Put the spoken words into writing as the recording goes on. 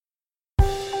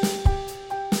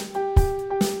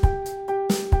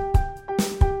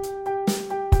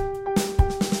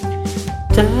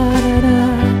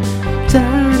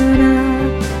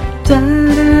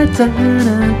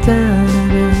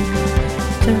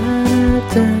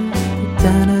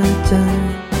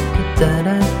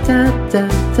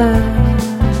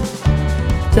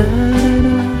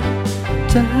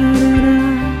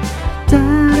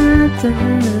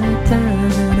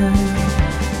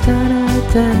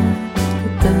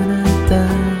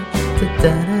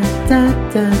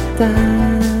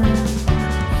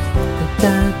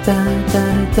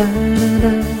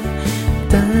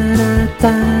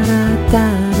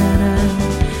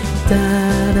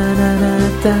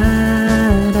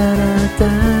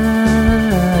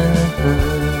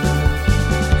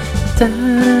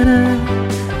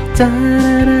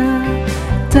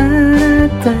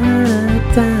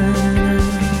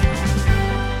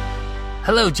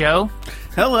Hello, Joe.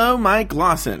 Hello, Mike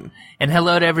Lawson. And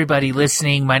hello to everybody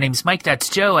listening. My name's Mike. That's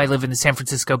Joe. I live in the San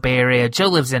Francisco Bay Area. Joe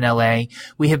lives in LA.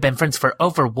 We have been friends for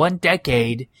over 1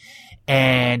 decade.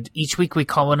 And each week we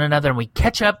call one another and we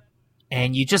catch up.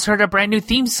 And you just heard a brand new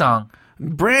theme song.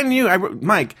 Brand new.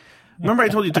 Mike, remember I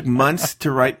told you it took months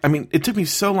to write? I mean, it took me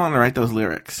so long to write those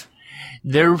lyrics.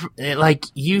 They're like,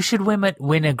 you should win a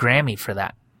Grammy for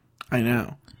that. I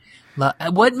know.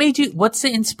 What's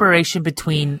the inspiration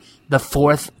between the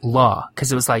fourth law?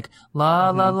 Because it was like,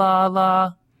 la, la, la,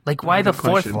 la. Like, why the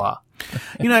fourth law?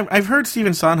 You know, I've heard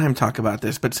Stephen Sondheim talk about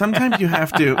this, but sometimes you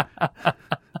have to.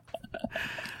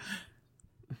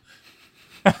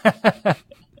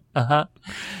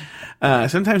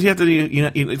 Sometimes you have to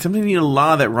do, sometimes you need a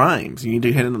law that rhymes. You need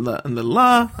to hit on the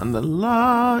law,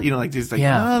 like just like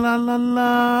la, la, la,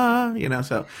 la,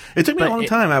 so it took me a long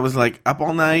time. I was like up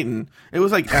all night, and it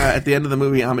was like at the end of the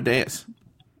movie Amadeus.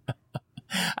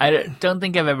 I don't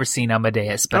think I've ever seen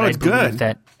Amadeus, but I believe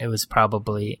that it was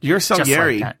probably you're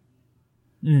Salieri. Just like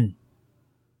that.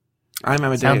 I'm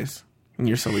Amadeus, and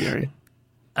you're Salieri.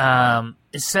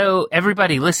 So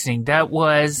everybody listening, that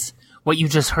was what you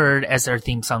just heard as our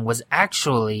theme song was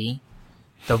actually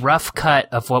the rough cut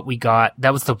of what we got.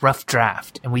 That was the rough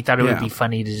draft, and we thought it would be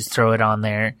funny to just throw it on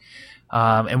there.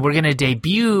 And we're going to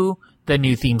debut the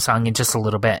new theme song in just a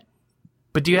little bit.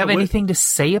 But do you have anything to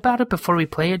say about it before we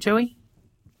play it, Joey?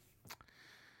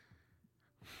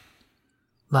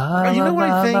 You know what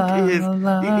I think is,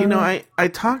 I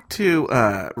talked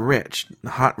to Rich,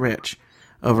 Hot Rich,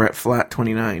 over at Flat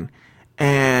 29,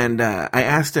 and I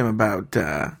asked him about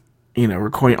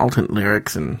recording alternate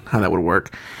lyrics and how that would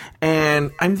work.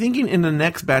 And I'm thinking in the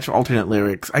next batch of alternate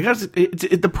lyrics,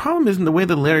 the problem isn't the way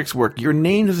the lyrics work. Your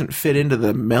name doesn't fit into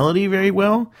the melody very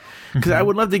well, because I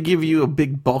would love to give you a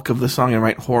big bulk of the song and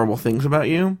write horrible things about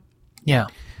you. Yeah.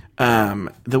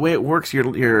 The way it works,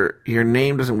 your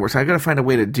name doesn't work. So I got to find a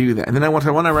way to do that. And then I want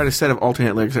to write a set of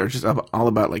alternate lyrics that are just all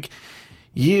about like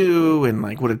you and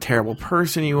like what a terrible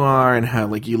person you are, and how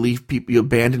like you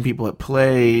abandon people at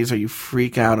plays, or you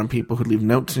freak out on people who leave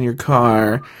notes in your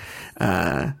car.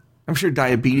 I'm sure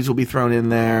diabetes will be thrown in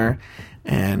there,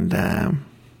 and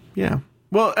yeah.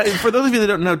 Well, for those of you that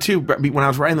don't know too, when I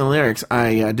was writing the lyrics,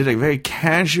 I did a very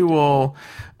casual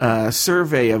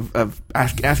survey of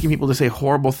asking people to say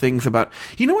horrible things about.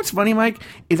 You know what's funny, Mike?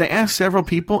 Is I asked several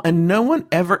people, and no one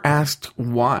ever asked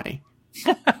why.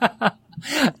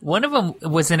 One of them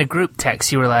was in a group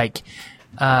text. You were like,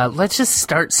 let's just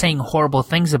start saying horrible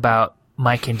things about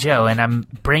Mike and Joe, and I'm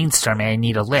brainstorming. I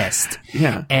need a list.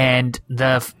 Yeah. And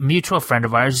the mutual friend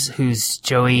of ours, who's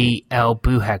Joey L.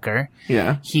 Buhecker,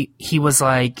 he was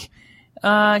like,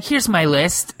 here's my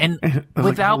list. And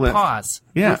without pause,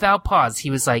 he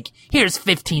was like, here's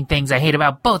 15 things I hate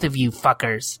about both of you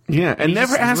fuckers. Yeah, and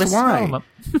never asked why.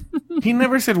 He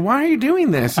never said, why are you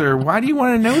doing this? Or why do you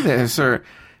want to know this? Or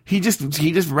he just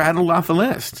rattled off the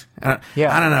list. I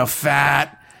don't know,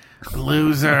 fat,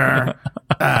 loser,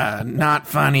 not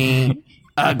funny,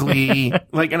 ugly.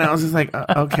 Like, and I was just like,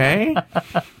 okay.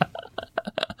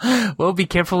 Well, be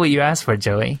careful what you ask for,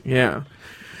 Joey. Yeah.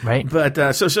 Right?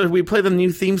 But, so should we play the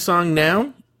new theme song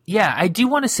now? Yeah, I do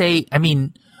want to say, I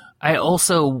mean, I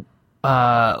also,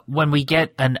 when we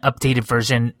get an updated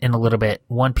version in a little bit,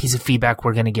 one piece of feedback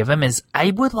we're going to give him is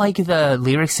I would like the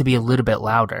lyrics to be a little bit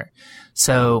louder.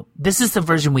 So this is the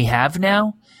version we have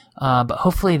now, but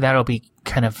hopefully that'll be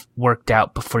kind of worked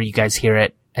out before you guys hear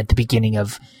it at the beginning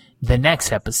of the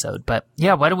next episode. But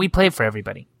yeah, why don't we play it for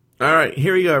everybody? All right,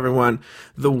 here we go, everyone.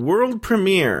 The world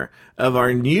premiere of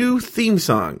our new theme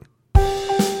song. Boys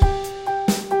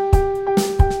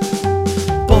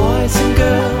and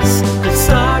girls, let's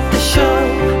start the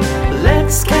show.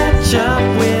 Let's catch up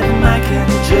with Mike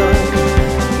and Joe.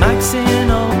 Mike's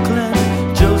in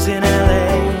Oakland, Joe's in LA.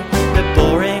 They're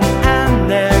boring and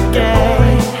they're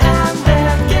gay.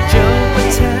 Joe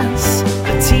pretends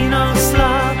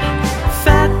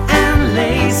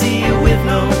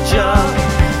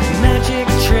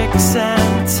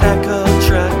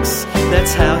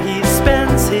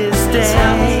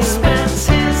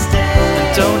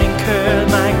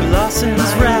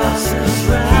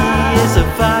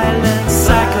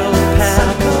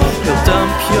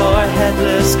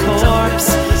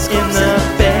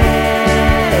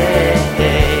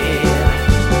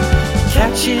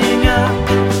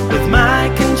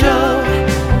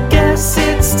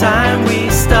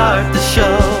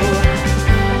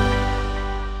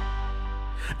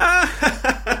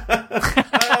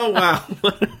wow.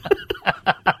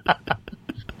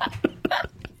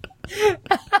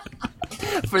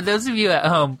 For those of you at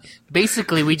home,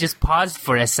 basically we just paused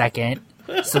for a second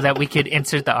so that we could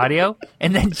insert the audio,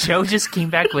 and then Joe just came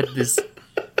back with this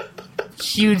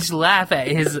huge laugh at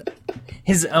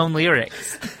his own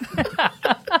lyrics.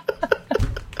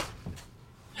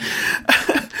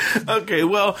 Okay,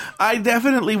 well, I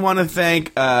definitely want to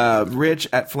thank Rich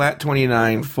at Flat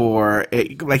 29 for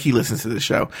he listens to the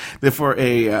show, for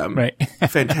a Right.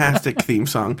 fantastic theme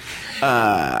song.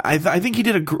 I think he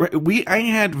did a great. I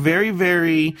had very,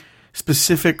 very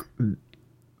specific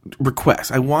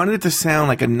requests. I wanted it to sound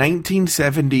like a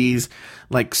 1970s,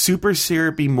 like super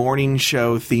syrupy morning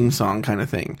show theme song kind of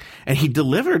thing, and he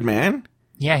delivered, man.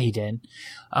 Yeah, he did.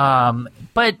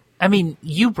 But I mean,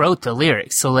 you wrote the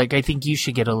lyrics, so like I think you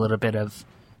should get a little bit of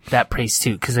that praise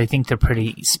too, because I think they're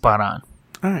pretty spot on.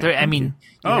 All right, I mean,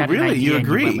 you oh, had an really? idea You and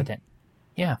agree? went with it.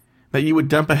 Yeah. That you would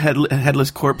dump a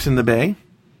headless corpse in the bay?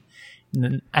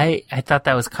 I thought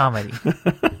that was comedy.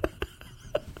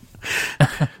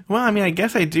 Well, I mean, I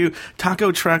guess I do.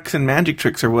 Taco trucks and magic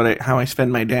tricks are how I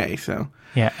spend my day. So,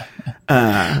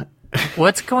 Yeah.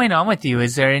 What's going on with you?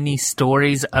 Is there any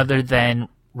stories other than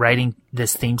writing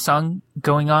this theme song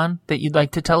going on that you'd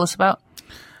like to tell us about?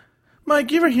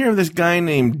 Mike, you ever hear of this guy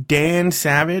named Dan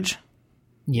Savage?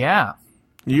 Yeah.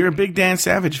 You're a big Dan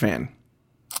Savage fan.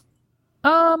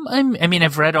 I mean,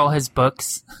 I've read all his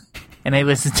books, and I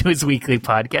listen to his weekly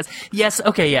podcast. Yes.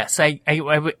 Okay. Yes.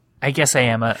 I guess I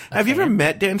am a Have you ever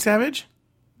met Dan Savage?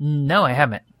 No, I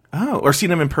haven't. Oh, or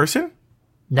seen him in person?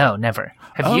 No, never.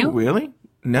 Have you? Really?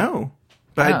 No.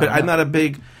 But no. I'm not a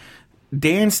big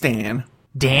Dan stan.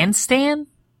 Dan Stan?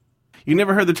 You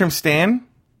never heard the term stan?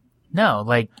 No,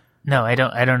 no, I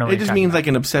don't know. What It just means like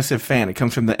an obsessive fan. It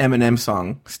comes from the Eminem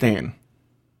song Stan.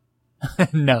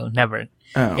 No, never.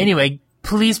 Oh. Anyway,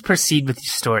 please proceed with your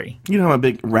story. You know, I'm a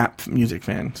big rap music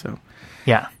fan, so.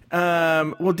 Yeah.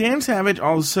 Well, Dan Savage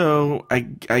also, I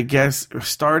guess,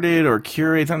 started or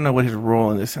curates. I don't know what his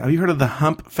role in this. Have you heard of the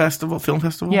Hump Festival, film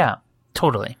festival? Yeah,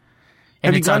 totally.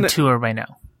 And Have you it's on gone to- tour right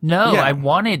now. No, Yeah. I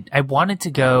wanted to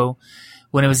go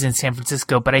when it was in San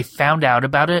Francisco, but I found out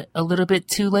about it a little bit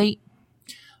too late.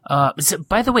 So,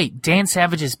 by the way, Dan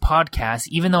Savage's podcast,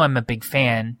 even though I'm a big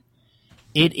fan,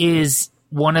 it is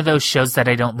one of those shows that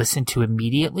I don't listen to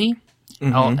immediately.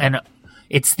 And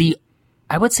it's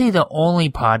I would say the only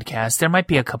podcast, there might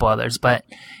be a couple others, but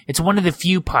it's one of the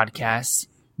few podcasts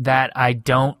that I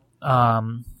don't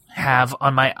have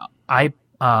on my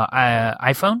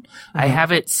iPhone. I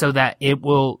have it so that it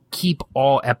will keep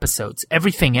all episodes.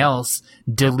 Everything else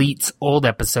deletes old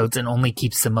episodes and only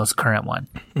keeps the most current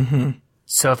one.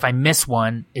 So if I miss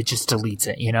one, it just deletes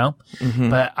it, you know?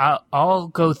 But I'll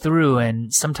go through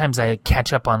and sometimes I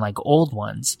catch up on like old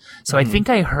ones. So I think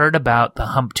I heard about the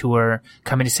Hump Tour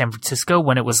coming to San Francisco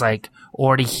when it was like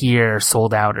already here,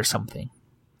 sold out or something.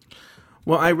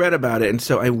 Well, I read about it, and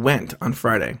so I went on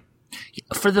Friday.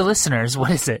 For the listeners,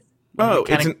 what is it? Oh,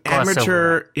 Kinda it's an gloss over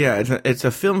amateur. Yeah, it's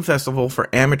a film festival for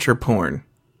amateur porn.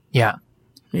 Yeah.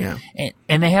 Yeah.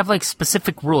 And they have like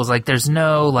specific rules. Like there's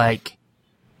no like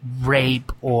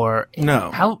rape or No.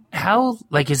 how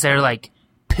like is there like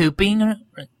pooping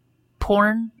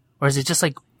porn or is it just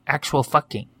like actual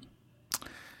fucking?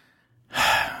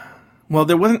 Well,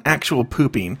 there wasn't actual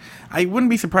pooping. I wouldn't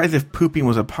be surprised if pooping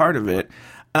was a part of it.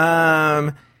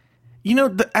 You know,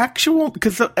 the actual,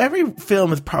 because every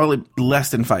film is probably less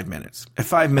than 5 minutes.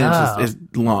 5 minutes is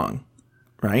long,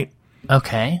 right?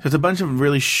 Okay. So it's a bunch of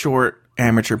really short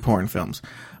amateur porn films.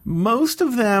 Most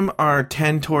of them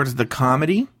tend towards the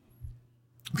comedy.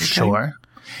 Sure.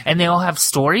 And they all have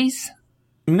stories?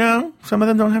 No, some of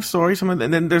them don't have stories. Some of them,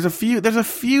 and then there's a few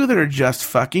that are just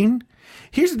fucking.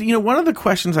 Here's, one of the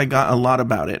questions I got a lot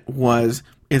about it was,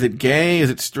 is it gay? Is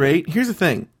it straight? Here's the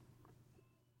thing.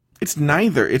 It's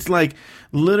neither. It's like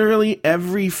literally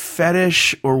every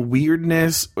fetish or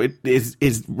weirdness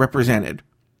is represented.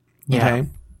 Yeah. Okay.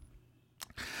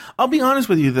 I'll be honest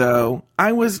with you though.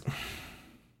 I was,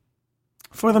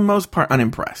 for the most part,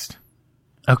 unimpressed.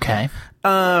 Okay.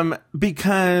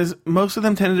 Because most of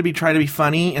them tended to try to be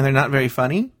funny, and they're not very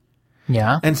funny.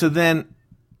 Yeah. And so then,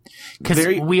 Because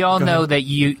we all know that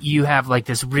you have like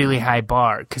this really high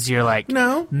bar because you're like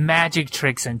No. magic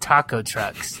tricks and taco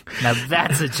trucks. Now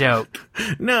that's a joke.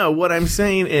 No, what I'm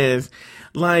saying is,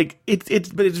 like, it's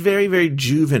very, very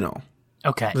juvenile.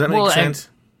 Okay. Does that make sense?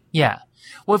 Yeah.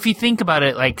 Well, if you think about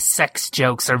it, like sex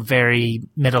jokes are very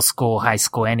middle school, high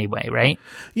school anyway, right?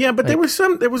 Yeah, but there was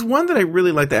one that I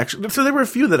really liked actually. So there were a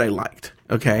few that I liked.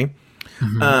 Okay.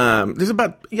 There's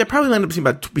probably end up seeing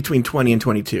about between 20 and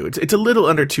 22. It's a little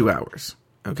under 2 hours.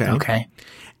 Okay. Okay.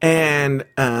 And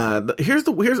here's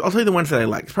I'll tell you the ones that I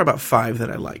liked. It's probably about 5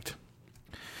 that I liked.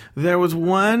 There was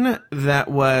one that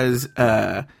was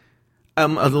a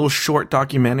little short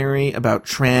documentary about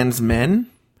trans men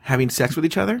having sex with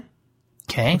each other.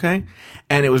 Okay. Okay.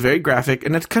 And it was very graphic,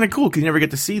 and that's kind of cool because you never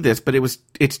get to see this, but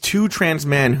it's 2 trans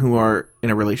men who are in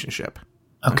a relationship.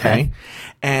 Okay.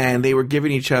 And they were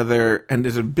giving each other, and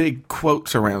there's a big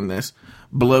quotes around this,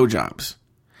 blowjobs.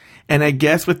 And I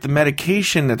guess with the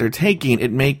medication that they're taking,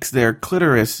 it makes their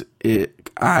clitoris,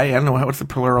 I don't know, what's the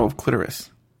plural of clitoris?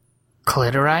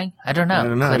 Clitori? I don't know.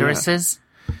 Clitorises?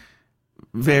 Yeah.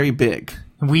 Very big.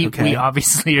 We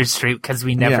obviously are straight because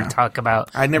we never talk about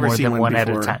I'd never more seen than one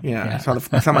before. at a time. Yeah.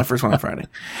 I saw my first one on Friday.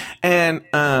 And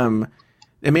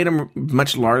it made them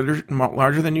much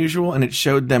larger than usual, and it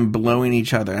showed them blowing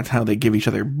each other. That's how they give each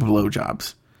other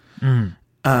blowjobs.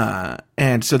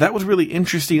 And so that was really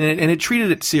interesting, and it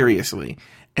treated it seriously.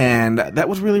 And that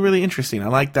was really, really interesting. I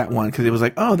liked that one because it was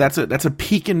like, oh, that's a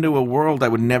peek into a world I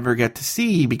would never get to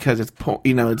see because it's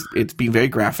being very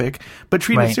graphic, but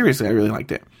treated it seriously. I really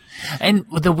liked it. And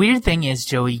the weird thing is,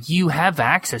 Joey, you have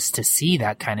access to see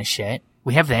that kind of shit.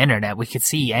 We have the internet. We could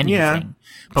see anything. Yeah,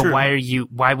 but true.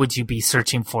 why would you be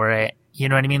searching for it? You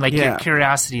know what I mean? Like your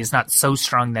curiosity is not so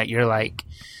strong that you're like,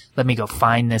 let me go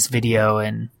find this video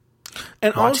and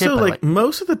watch also it, like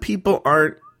most of the people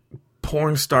aren't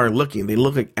porn star looking. They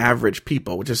look like average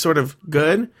people, which is sort of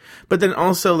good. But then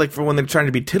also like for when they're trying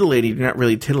to be titillated, you're not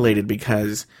really titillated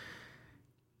because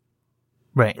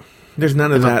right. There's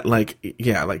none of that like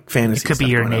fantasy. It could be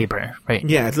your going on. neighbor, right?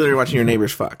 Yeah, it's literally watching your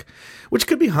neighbors fuck, which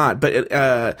could be hot. But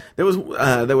there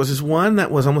was this one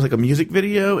that was almost like a music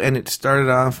video, and it started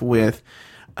off with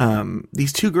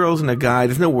these 2 girls and a guy.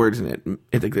 There's no words in it.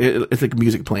 It's like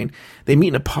music playing. They meet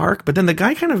in a park, but then the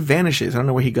guy kind of vanishes. I don't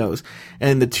know where he goes.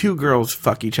 And the 2 girls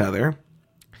fuck each other.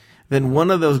 Then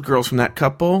one of those girls from that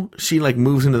couple, she like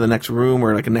moves into the next room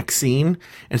or like a next scene,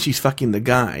 and she's fucking the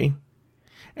guy.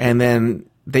 And then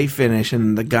they finish,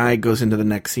 and the guy goes into the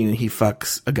next scene, and he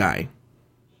fucks a guy.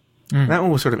 That one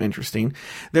was sort of interesting.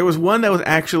 There was one that was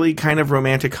actually kind of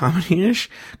romantic comedy-ish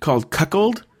called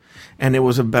Cuckold, and it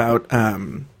was about,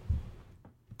 you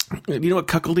know what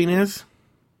cuckolding is?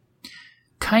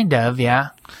 Kind of, yeah.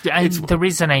 The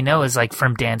reason I know is like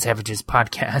from Dan Savage's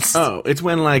podcast. Oh, it's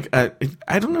when like,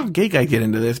 I don't know if gay guys get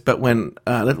into this, but when,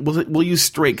 we'll use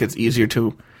straight because it's easier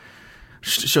to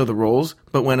show the roles,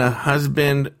 but when a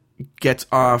husband gets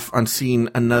off on seeing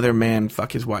another man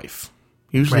fuck his wife,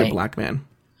 usually a black man.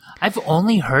 I've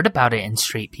only heard about it in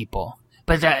straight people,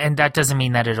 but that doesn't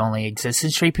mean that it only exists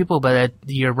in straight people. But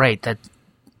you're right that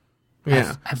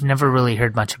I've never really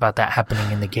heard much about that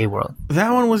happening in the gay world.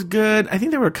 That one was good. I think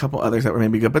there were a couple others that were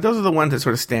maybe good, but those are the ones that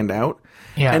sort of stand out.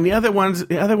 Yeah, and the other ones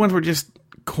were just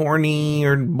corny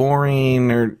or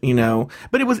boring or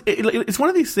But it's one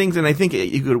of these things, and I think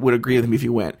you would agree with me if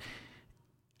you went.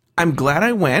 I'm glad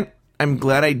I went. I'm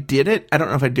glad I did it. I don't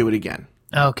know if I'd do it again.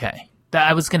 Okay.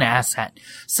 I was going to ask that.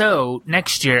 So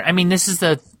next year, I mean, this is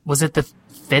was it the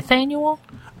 5th annual?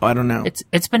 Oh, I don't know.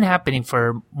 It's been happening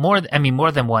for more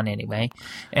than one anyway.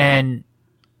 And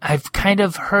I've kind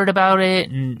of heard about it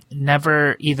and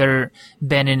never either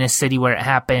been in a city where it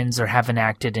happens or haven't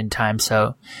acted in time.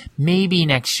 So maybe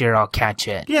next year I'll catch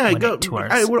it. Yeah, go.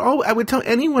 I would tell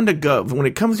anyone to go. When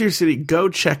it comes to your city, go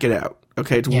check it out.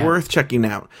 Okay, it's worth checking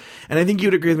out. And I think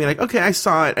you'd agree with me, like, okay, I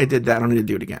saw it, I did that, I don't need to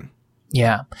do it again.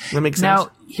 Yeah. That makes sense.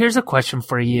 Now, here's a question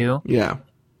for you. Yeah.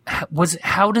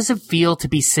 How does it feel to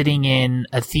be sitting in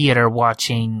a theater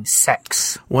watching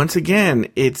sex? Once again,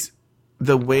 it's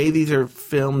the way these are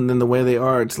filmed and the way they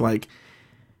are, it's like,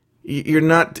 you're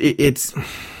not, it's...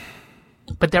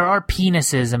 But there are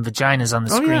penises and vaginas on the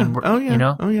screen. Oh, yeah. You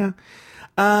know? Oh, yeah.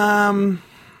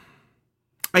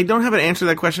 I don't have an answer to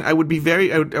that question. I would be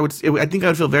I think I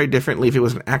would feel very differently if it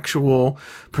was an actual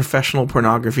professional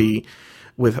pornography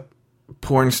with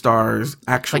porn stars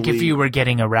actually. Like if you were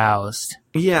getting aroused.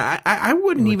 Yeah, I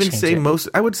wouldn't even say most.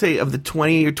 I would say of the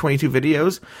 20 or 22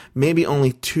 videos, maybe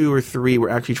only 2 or 3 were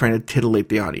actually trying to titillate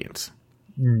the audience.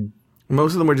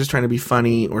 Most of them were just trying to be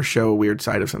funny or show a weird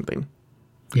side of something.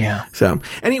 Yeah. So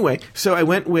anyway, I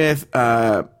went with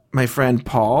my friend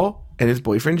Paul and his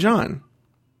boyfriend John.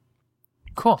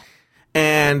 Cool.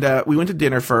 And we went to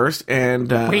dinner first, and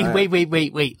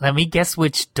wait. Let me guess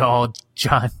which doll,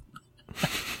 John.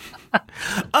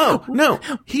 Oh no,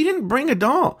 he didn't bring a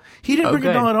doll. He didn't bring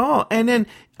a doll at all. And then,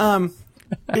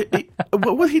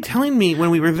 what was he telling me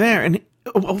when we were there? And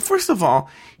first of all,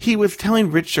 he was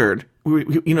telling Richard.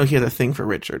 He had a thing for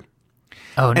Richard.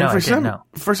 Oh no, I didn't know.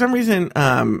 For some reason,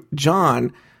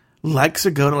 John likes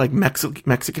to go to like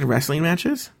Mexican wrestling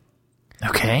matches.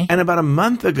 Okay. And about a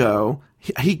month ago,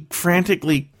 he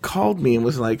frantically called me and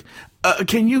was like,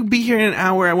 can you be here in an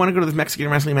hour? I want to go to this Mexican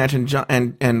wrestling match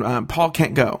and Paul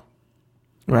can't go.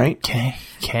 Right? Okay.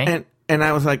 And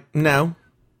I was like, no.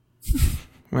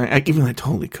 Right? Even though I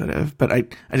totally could have, but I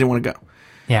didn't want to go.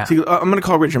 Yeah. So he goes, I'm going to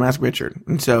call Richard and ask Richard.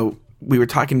 And so we were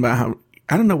talking about how,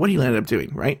 I don't know what he ended up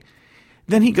doing, right?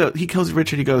 Then he calls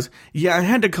Richard. He goes, yeah, I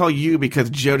had to call you because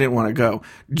Joe didn't want to go.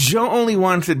 Joe only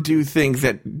wants to do things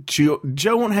that Joe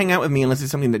won't hang out with me unless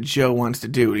it's something that Joe wants to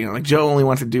do. You know, like Joe only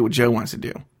wants to do what Joe wants to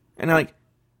do. And I'm like,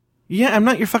 yeah, I'm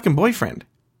not your fucking boyfriend.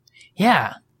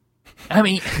 Yeah. I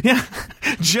mean, yeah,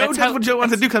 Joe does what Joe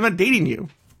wants to do because I'm not dating you.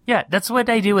 Yeah, that's what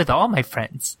I do with all my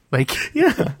friends. Like,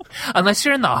 yeah, unless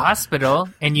you're in the hospital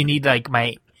and you need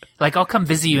I'll come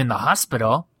visit you in the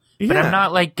hospital. But I'm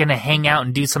not, going to hang out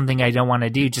and do something I don't want to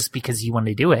do just because you want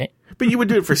to do it. But you would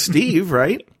do it for Steve,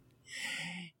 right?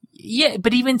 Yeah,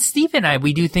 but even Steve and I,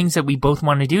 we do things that we both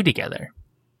want to do together.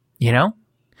 You know?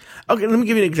 Okay, let me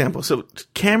give you an example. So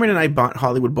Cameron and I bought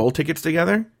Hollywood Bowl tickets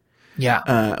together.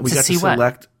 Yeah. We got to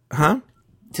select... What? Huh?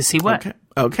 To see what?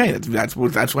 Okay, that's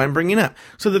why I'm bringing it up.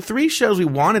 So the 3 shows we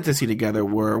wanted to see together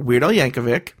were Weird Al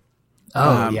Yankovic.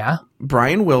 Yeah?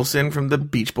 Brian Wilson from the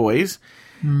Beach Boys.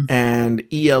 And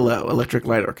ELO, Electric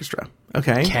Light Orchestra.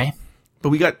 Okay. But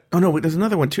we got, there's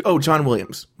another one too. Oh, John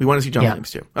Williams. We want to see John Williams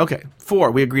too. Okay.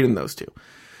 4. We agreed on those 2.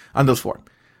 On those 4.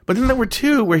 But then there were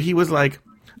 2 where he was like,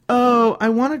 oh, I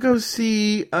want to go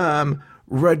see,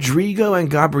 Rodrigo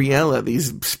and Gabriela,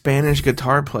 these Spanish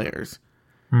guitar players.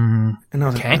 Mm-hmm. And I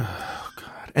was like, oh,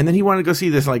 God. And then he wanted to go see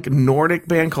this like Nordic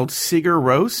band called Sigur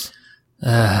Rós.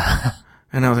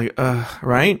 And I was like,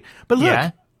 right? But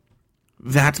look.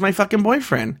 That's my fucking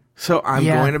boyfriend. So I'm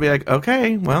going to be like,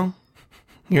 okay, well,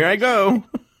 here I go.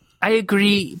 I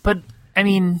agree, but I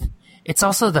mean, it's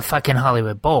also the fucking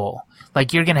Hollywood Bowl.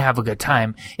 Like, you're going to have a good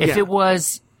time. If it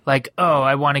was like, oh,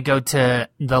 I want to go to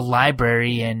the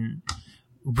library and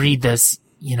read this,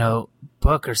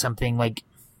 book or something, like,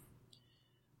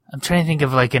 I'm trying to think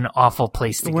of like an awful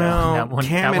place to go. Well,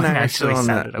 Cam and I are still on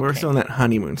that. We're still in that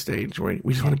honeymoon stage where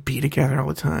we just want to be together all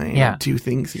the time. Yeah. And do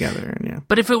things together. And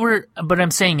But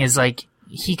I'm saying is like,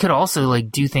 he could also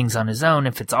like do things on his own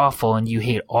if it's awful and you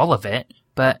hate all of it.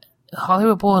 But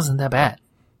Hollywood Bowl isn't that bad.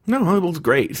 No, Hollywood Bowl's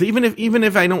great. So even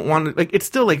if I don't want to, like, it's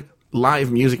still like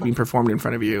live music being performed in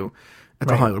front of you at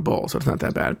the Hollywood Bowl, so it's not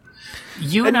that bad.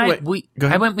 You and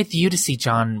I went with you to see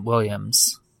John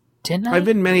Williams, didn't I? I've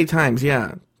been many times,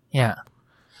 yeah. Yeah.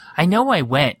 I know I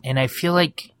went, and I feel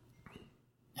like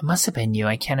it must have been you.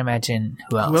 I can't imagine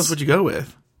who else. Who else would you go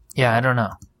with? Yeah, I don't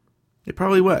know. It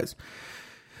probably was.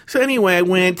 So anyway, I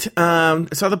went,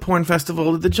 saw the porn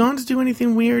festival. Did the Johns do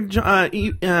anything weird?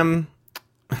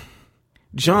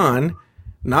 John,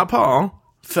 not Paul,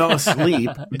 fell asleep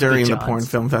during the porn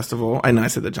film festival. I know I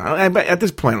said the John. But at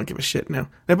this point, I don't give a shit now.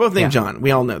 They're both named John.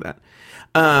 We all know that.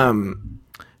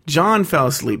 John fell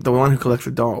asleep, the one who collects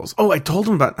the dolls. Oh, I told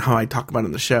him about how I talk about it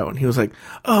in the show, and he was like,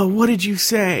 oh, what did you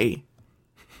say?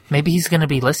 Maybe he's going to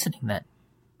be listening then.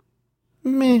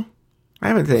 Meh. I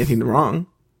haven't said anything wrong.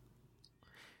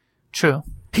 True.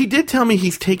 He did tell me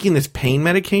he's taking this pain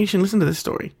medication. Listen to this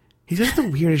story. He says the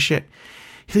weirdest shit.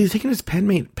 He said he's taking this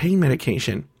pain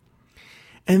medication.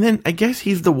 And then I guess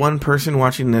he's the one person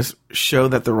watching this show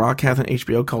that The Rock has on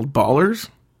HBO called Ballers.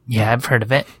 Yeah, I've heard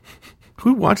of it.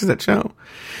 Who watches that show?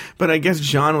 But I guess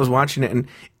John was watching it, and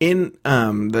in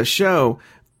the show,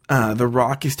 The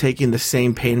Rock is taking the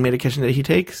same pain medication that he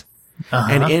takes.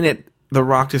 And in it, The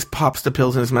Rock just pops the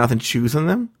pills in his mouth and chews on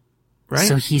them. Right?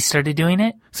 So he started doing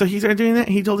it? So he started doing that.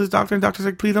 He told his doctor, and the doctor's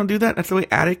like, please don't do that. That's the way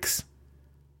addicts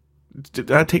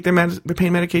take their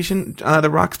pain medication. The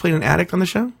Rock's played an addict on the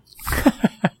show.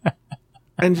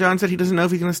 And John said he doesn't know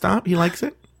if he's going to stop. He likes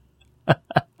it.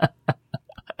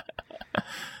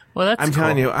 Well, that's I'm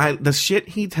telling you, the shit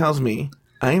he tells me,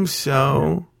 I am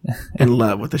so in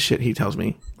love with the shit he tells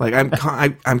me. Like,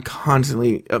 I'm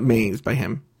constantly amazed by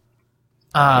him.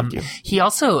 He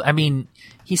also, I mean,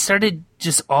 he started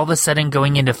just all of a sudden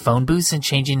going into phone booths and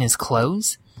changing his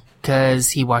clothes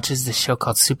because he watches this show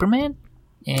called Superman,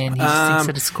 and he just thinks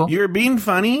that it's cool. You're being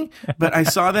funny, but I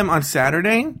saw them on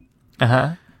Saturday.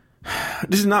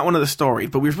 This is not one of the stories,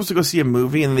 but we were supposed to go see a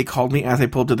movie, and they called me as I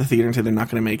pulled to the theater and said they're not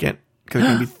going to make it because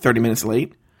they're going to be 30 minutes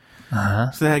late. So then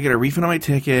I had to get a refund on my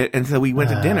ticket, and so we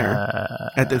went to dinner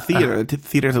at the theater. The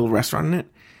theater has a little restaurant in it.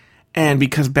 And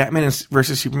because Batman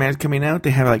versus Superman is coming out,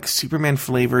 they have like Superman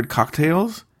flavored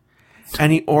cocktails.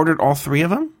 And he ordered all 3 of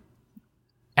them.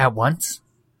 At once?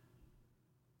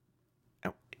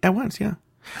 At once, yeah.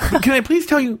 Can I please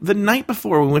tell you, the night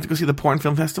before we went to go see the porn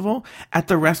film festival, at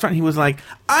the restaurant, he was like,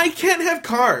 I can't have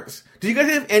carbs. Do you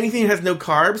guys have anything that has no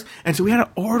carbs? And so we had to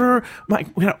order,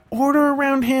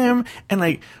 around him, and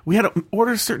like, we had to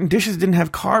order certain dishes that didn't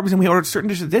have carbs, and we ordered certain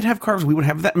dishes that did have carbs. We would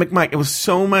have that. Mike, it was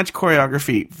so much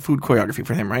food choreography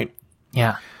for him, right?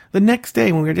 Yeah. The next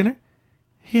day when we were at dinner,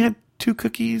 he had 2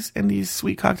 cookies and these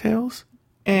sweet cocktails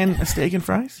and a steak and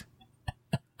fries.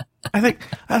 I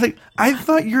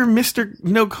thought you're Mr.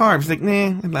 No Carbs. Like,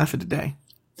 nah, it lasted a day.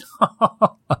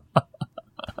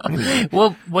 Anyway.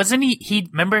 Well, wasn't he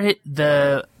remember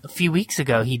a few weeks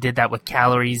ago he did that with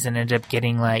calories and ended up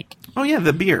getting like... Oh yeah,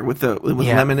 the beer with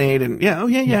lemonade and yeah, oh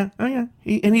yeah.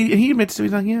 He admits to it,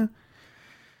 he's like, yeah.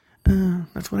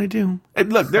 That's what I do.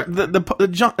 And look,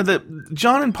 John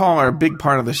and Paul are a big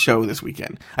part of the show this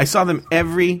weekend. I saw them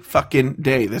every fucking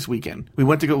day this weekend. We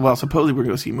went to supposedly we're going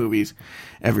to go see movies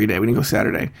every day. We didn't go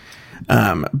Saturday.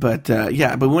 But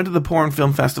we went to the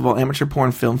amateur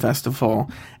porn film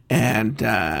festival, and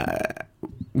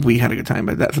we had a good time.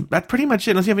 But that's pretty much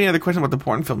it. Unless you have any other questions about the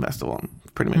porn film festival,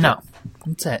 pretty much No,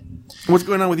 that's it. What's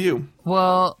going on with you?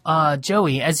 Well,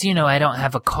 Joey, as you know, I don't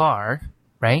have a car,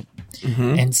 right?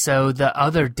 Mm-hmm. And so the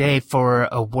other day for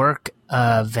a work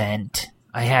event,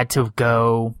 I had to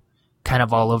go kind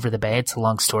of all over the bay. It's a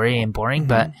long story and boring,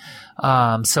 but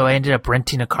so I ended up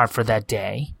renting a car for that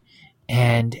day.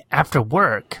 And after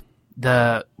work,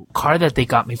 the car that they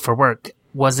got me for work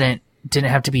didn't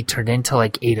have to be turned in till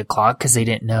like 8 o'clock because they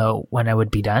didn't know when I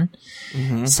would be done.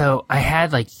 Mm-hmm. So I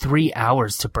had like 3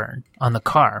 hours to burn on the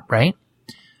car, right?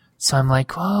 So I'm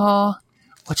like, well,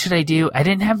 what should I do? I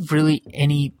didn't have really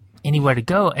anywhere to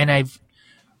go. And I've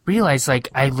realized like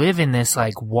I live in this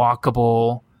like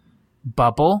walkable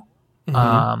bubble.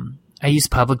 Mm-hmm. I use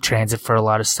public transit for a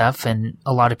lot of stuff, and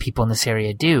a lot of people in this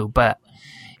area do, but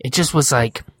it just was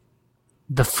like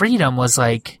the freedom was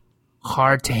like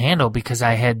hard to handle because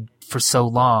I had for so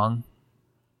long,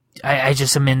 I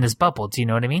just am in this bubble. Do you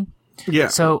know what I mean? Yeah.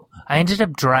 So I ended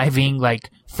up driving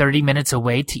like 30 minutes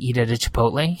away to eat at a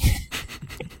Chipotle,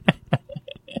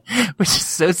 which is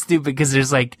so stupid because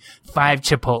there's like 5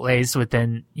 Chipotles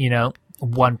within,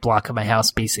 1 block of my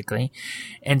house basically.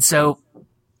 And so,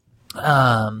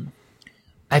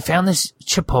 I found this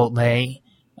Chipotle,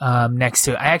 next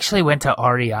to it. I actually went to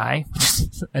REI, which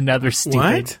is another stupid.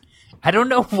 What? I don't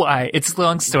know why. It's a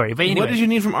long story, but anyway. What did you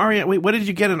need from REI? Wait, what did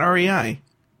you get at REI?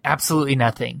 Absolutely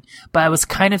nothing. But I was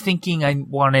kind of thinking I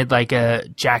wanted like a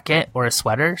jacket or a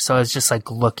sweater, so I was just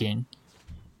like looking.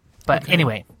 But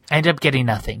anyway, I ended up getting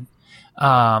nothing.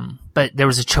 But there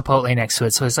was a Chipotle next to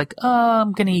it, so I was like, oh,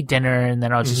 I'm gonna eat dinner and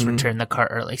then I'll just return the cart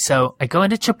early. So I go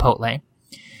into Chipotle.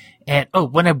 And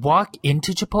when I walk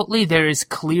into Chipotle, there is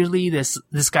clearly this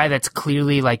guy that's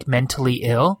clearly like mentally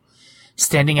ill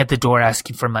standing at the door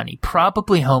asking for money.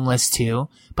 Probably homeless too,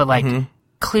 but like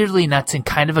clearly nuts and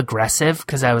kind of aggressive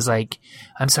because I was like,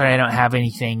 I'm sorry, I don't have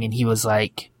anything. And he was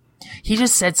like, he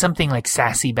just said something like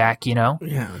sassy back,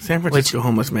 Yeah, San Francisco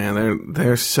homeless man,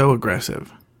 they're so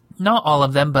aggressive. Not all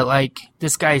of them, but like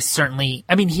this guy certainly,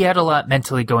 I mean, he had a lot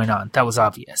mentally going on. That was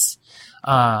obvious.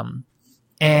 And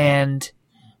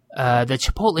the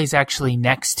Chipotle is actually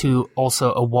next to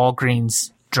also a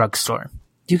Walgreens drugstore.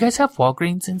 Do you guys have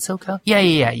Walgreens in SoCal? Yeah.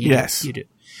 Yes. You do.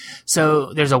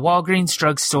 So there's a Walgreens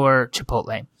drugstore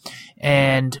Chipotle.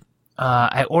 And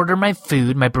I order my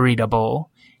food, my burrito bowl,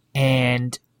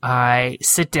 and I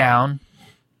sit down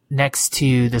next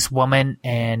to this woman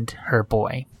and her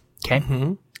boy. Okay?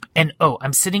 Mm-hmm. And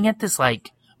I'm sitting at this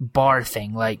like bar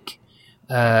thing, like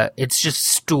it's just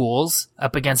stools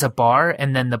up against a bar,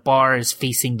 and then the bar is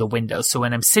facing the window. So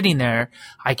when I'm sitting there,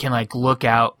 I can like look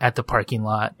out at the parking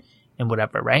lot and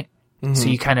whatever, right? Mm-hmm. So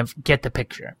you kind of get the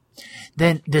picture.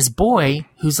 Then this boy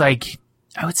who's like,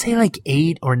 I would say like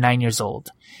 8 or 9 years old,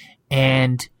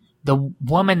 and the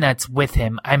woman that's with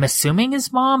him, I'm assuming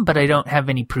his mom, but I don't have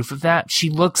any proof of that. She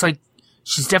looks like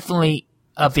she's definitely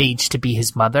of age to be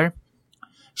his mother.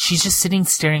 She's just sitting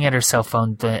staring at her cell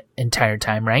phone the entire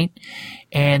time, right?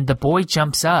 And the boy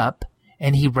jumps up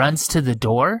and he runs to the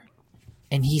door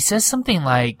and he says something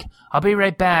like, I'll be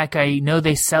right back. I know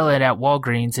they sell it at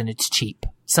Walgreens and it's cheap.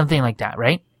 Something like that,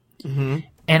 right? Mm-hmm.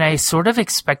 And I sort of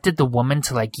expected the woman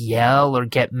to like yell or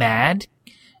get mad.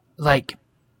 Like,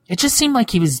 it just seemed like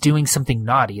he was doing something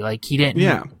naughty. Like he didn't.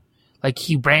 Yeah. Like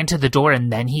he ran to the door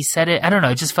and then he said it. I don't know.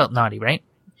 It just felt naughty, right?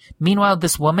 Meanwhile,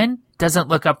 this woman doesn't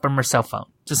look up from her cell phone.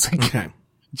 Just like,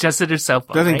 just at her cell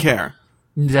phone. Doesn't care.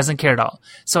 Doesn't care at all.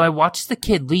 So I watched the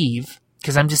kid leave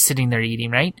because I'm just sitting there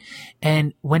eating, right?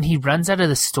 And when he runs out of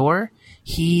the store,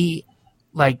 he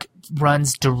like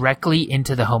runs directly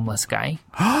into the homeless guy.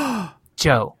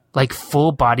 Joe, like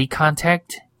full body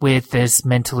contact with this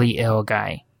mentally ill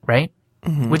guy, right?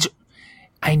 Which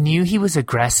I knew he was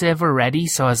aggressive already,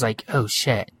 so I was like, oh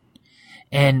shit.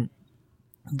 And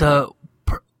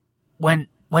when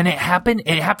it happened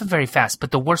very fast,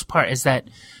 but the worst part is that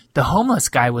the homeless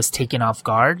guy was taken off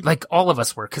guard. Like all of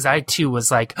us were, because I too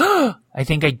was like, oh, I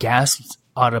think I gasped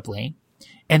audibly.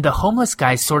 And the homeless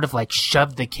guy sort of like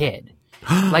shoved the kid.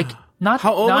 Like not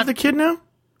How old is the kid now?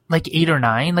 Like 8 or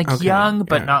 9, like Okay, young,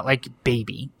 but yeah. not like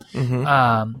baby.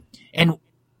 And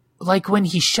like when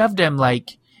he shoved him,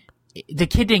 like the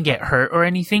kid didn't get hurt or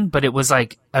anything, but it was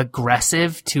like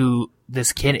aggressive to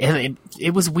this kid.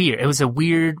 It was weird. It was a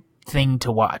weird thing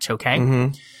to watch.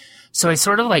 Okay. So I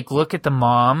sort of like look at the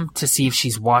mom to see if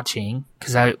she's watching,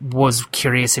 because I was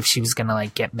curious if she was going to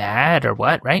like get mad or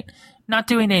what, right? Not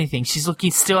doing anything. She's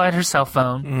looking still at her cell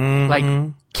phone, like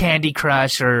Candy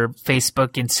Crush or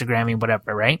Facebook, Instagramming,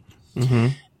 whatever, right?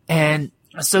 And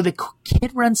so the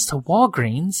kid runs to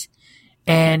Walgreens,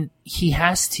 and he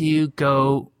has to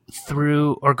go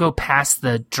through or go past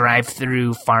the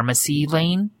drive-through pharmacy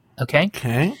lane. Okay.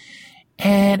 Okay.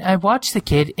 And I watch the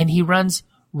kid, and he runs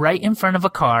right in front of a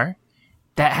car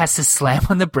that has to slam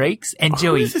on the brakes. And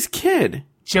Who is this kid?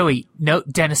 Joey, no,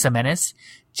 Dennis a Menace.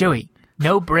 Joey,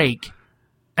 no brake.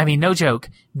 I mean, no joke.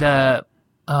 The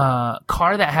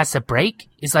car that has to brake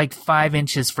is like 5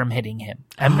 inches from hitting him.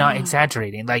 I'm not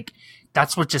exaggerating. Like,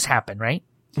 that's what just happened, right?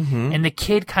 And the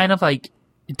kid kind of like,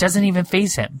 it doesn't even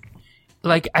faze him.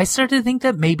 Like, I started to think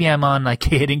that maybe I'm on like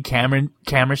a hidden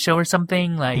camera show or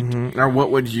something. Like, Or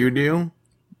what would you do?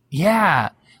 yeah.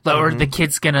 Or the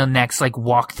kid's gonna next like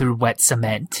walk through wet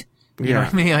cement. You know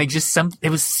what I mean? Like just it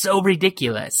was so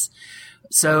ridiculous.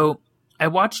 So I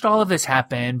watched all of this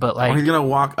happen, but like, Or he's gonna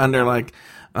walk under like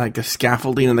a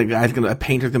scaffolding, and a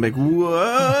painter's gonna be like,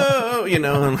 whoa, you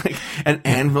know, and like an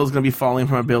anvil's gonna be falling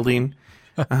from a building.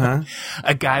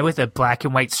 a guy with a black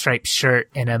and white striped shirt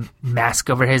and a mask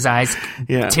over his eyes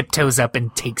Yeah. tiptoes up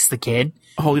and takes the kid.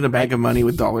 Holding a bag of money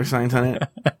with dollar signs on it.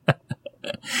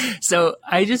 So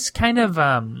I just kind of,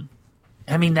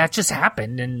 I mean, that just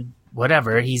happened, and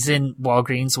whatever. He's in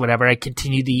Walgreens, whatever. I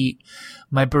continue to eat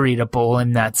my burrito bowl,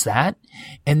 and that's that.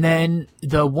 And then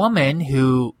the woman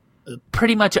who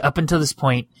pretty much up until this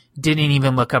point didn't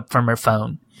even look up from her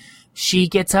phone, she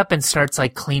gets up and starts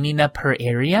like cleaning up her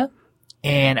area.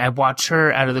 And I watch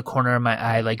her out of the corner of my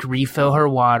eye, like refill her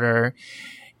water.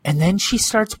 And then she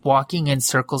starts walking in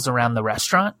circles around the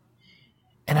restaurant.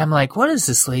 And I'm like, what is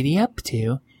this lady up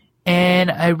to?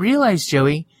 And I realize,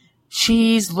 Joey,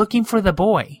 she's looking for the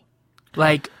boy.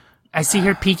 Like, I see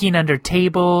her peeking under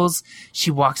tables. She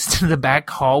walks to the back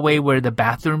hallway where the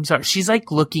bathrooms are. She's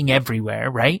like looking everywhere,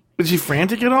 right? Is she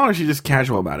frantic at all, or is she just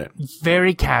casual about it?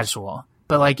 Very casual.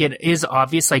 But like, it is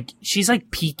obvious, like, she's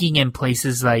like peeking in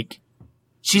places like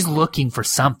she's looking for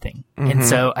something. And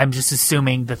so I'm just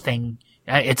assuming the thing,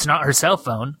 it's not her cell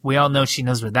phone. We all know she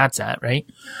knows where that's at, right?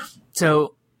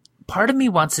 So part of me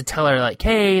wants to tell her like,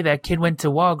 hey, that kid went to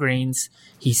Walgreens.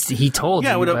 He told you.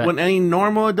 Yeah, what any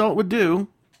normal adult would do.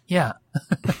 Yeah.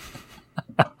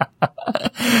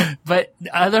 But the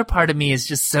other part of me is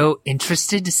just so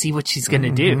interested to see what she's going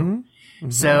to do.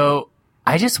 So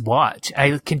I just watch.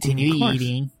 I continue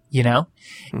eating, you know?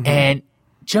 And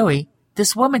Joey,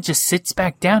 this woman just sits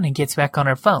back down and gets back on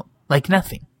her phone like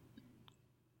nothing.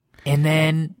 And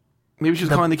then Maybe she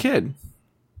was calling the kid.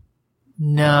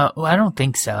 no, I don't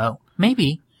think so.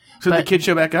 Maybe. So did the But- kid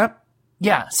show back up?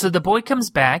 Yeah, so the boy comes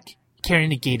back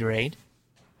carrying a Gatorade.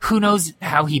 Who knows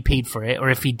how he paid for it or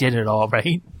if he did it all,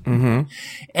 right?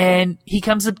 And he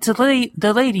comes up to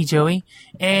the lady, Joey,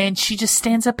 and she just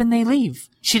stands up and they leave.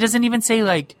 She doesn't even say,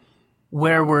 like,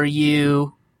 where were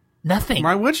you? Nothing.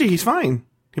 Why would she? He's fine.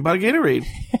 He bought a Gatorade.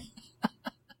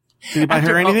 Did he buy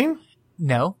After her all- anything?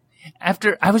 No.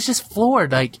 After, I was just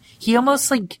floored. Like, he almost,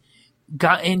 like,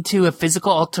 got into a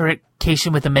physical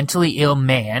altercation with a mentally ill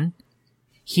man.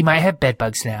 He might have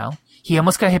bedbugs now. He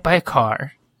almost got hit by a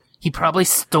car. He probably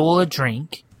stole a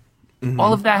drink.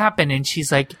 All of that happened, and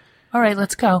she's like, all right,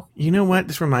 let's go. You know what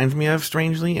this reminds me of,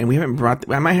 strangely? And we haven't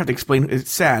I might have to explain.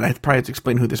 It's sad. I probably have to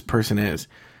explain who this person is.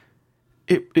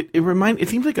 It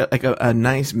seems like a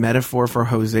nice metaphor for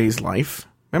Jose's life.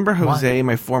 Remember Jose,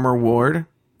 my former ward?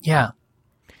 Yeah.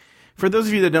 For those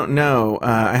of you that don't know,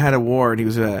 I had a ward. He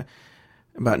was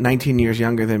about 19 years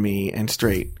younger than me and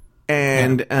straight.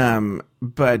 And,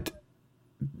 but,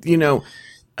 you know,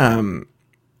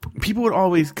 people would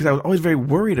always, because I was always very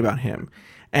worried about him.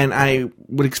 And I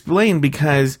would explain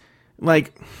because,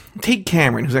 like, take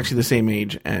Cameron, who's actually the same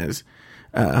age as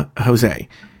Jose.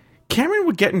 Cameron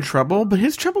would get in trouble, but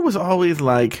his trouble was always,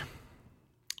 like,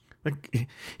 Like,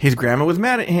 his grandma was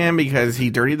mad at him because he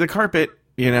dirtied the carpet,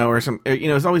 or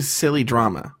it's always silly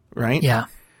drama, right? Yeah.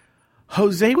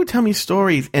 Jose would tell me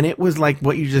stories, and it was like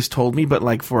what you just told me, but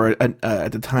like for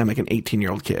at the time, like an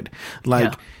 18-year-old kid.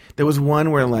 Like, there was one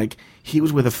where like he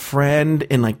was with a friend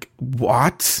in like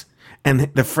Watts, and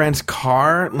the friend's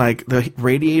car, like the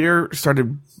radiator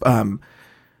started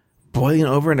boiling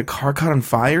over, and the car caught on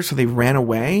fire, so they ran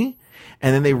away.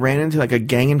 And then they ran into like a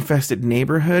gang-infested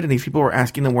neighborhood, and these people were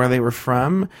asking them where they were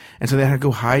from, and so they had to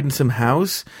go hide in some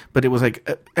house. But it was like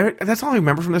that's all I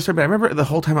remember from this story. But I remember the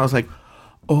whole time I was like,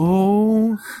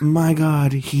 "Oh my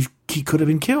God, he could have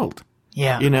been killed."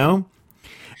 Yeah,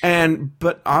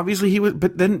 but obviously he was.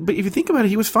 But if you think about it,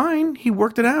 he was fine. He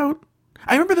worked it out.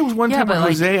 I remember there was one time where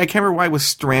Jose, I can't remember why, was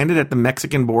stranded at the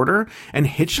Mexican border and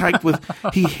he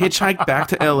hitchhiked back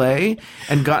to LA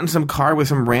and got in some car with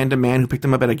some random man who picked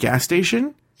him up at a gas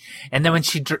station. And then when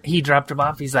he dropped him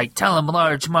off, he's like, "Tell him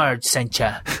Large Marge sent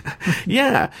ya."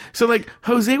 Yeah. So like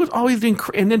Jose was always doing,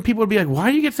 and then people would be like, "Why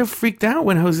do you get so freaked out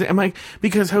when Jose?" I'm like,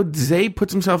 because Jose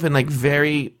puts himself in like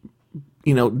very,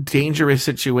 dangerous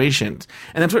situations.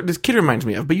 And that's what this kid reminds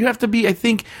me of. But you have to be, I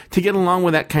think, to get along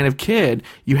with that kind of kid,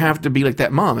 you have to be like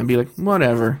that mom and be like,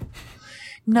 whatever.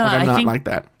 No, I'm not like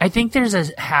that. I think there's a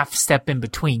half step in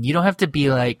between. You don't have to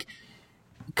be like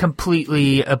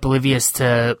completely oblivious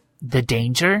to the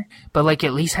danger, but like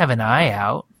at least have an eye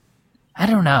out. I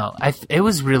don't know. It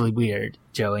was really weird,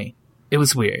 Joey. It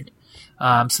was weird.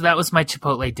 So that was my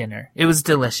Chipotle dinner. It was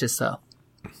delicious though.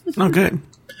 Oh, good.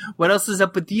 What else is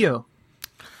up with you?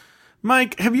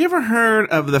 Mike, have you ever heard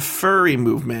of the furry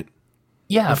movement?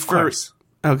 Yeah, of course.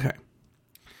 Okay.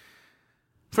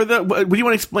 Would you want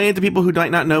to explain it to people who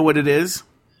might not know what it is?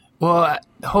 Well,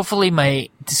 hopefully my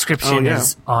description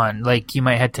is on. Like, you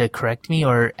might have to correct me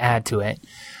or add to it.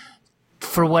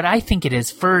 For what I think it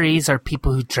is, furries are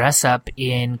people who dress up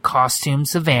in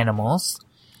costumes of animals,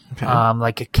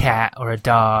 like a cat or a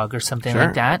dog or something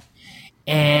like that.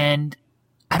 And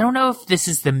I don't know if this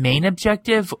is the main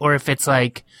objective or if it's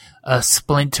like a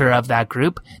splinter of that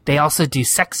group. They also do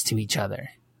sex to each other,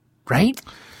 right?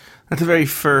 That's a very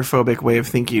fur-phobic way of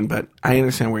thinking, but I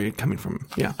understand where you're coming from.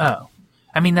 Yeah. Oh.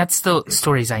 I mean, that's the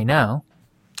stories I know.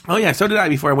 Oh, yeah. So did I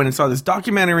before I went and saw this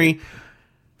documentary,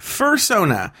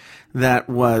 Fursona, that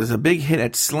was a big hit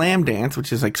at Slam Dance,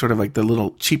 which is like sort of like the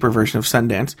little cheaper version of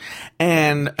Sundance.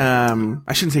 And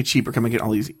I shouldn't say cheaper, because I get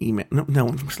all these emails. No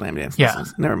one from Slam Dance. Yeah.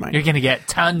 Never mind. You're going to get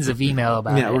tons of email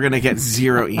about it. Yeah, we're going to get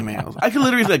 0 emails. I could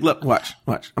literally be like, look, watch.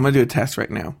 I'm going to do a test right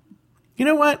now. You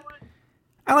know what?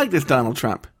 I like this Donald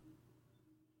Trump.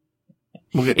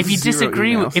 We'll get if you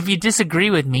disagree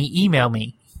with me, email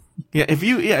me. Yeah, if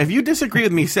you disagree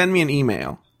with me, send me an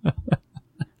email.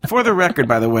 For the record,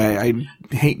 by the way, I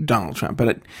hate Donald Trump,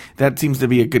 but that seems to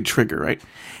be a good trigger, right?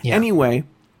 Yeah. Anyway.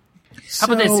 How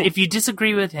about this? If you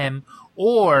disagree with him,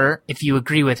 or if you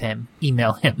agree with him,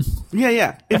 email him.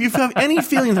 Yeah. If you have any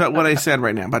feelings about what I said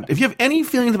right now, but if you have any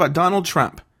feelings about Donald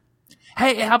Trump.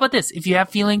 Hey, how about this? If you have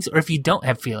feelings or if you don't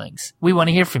have feelings, we want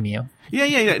to hear from you.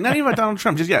 Yeah. Not even about Donald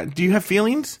Trump. Just, do you have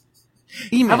feelings?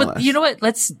 Email us. You know what?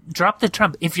 Let's drop the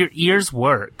Trump. If your ears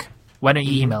work, why don't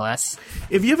you email us?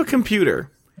 If you have a computer,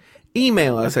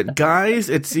 email us at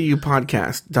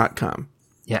guys@cupodcast.com.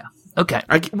 Yeah. Okay.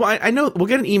 I know we'll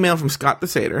get an email from Scott the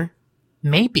Satyr.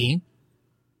 Maybe.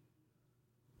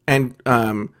 And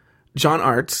John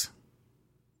Arts.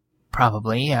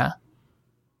 Probably, yeah.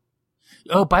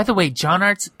 Oh, by the way, John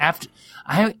Arts,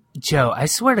 Joe, I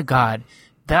swear to God,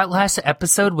 that last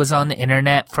episode was on the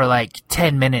internet for like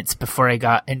 10 minutes before I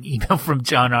got an email from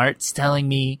John Arts telling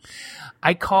me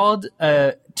I called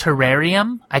a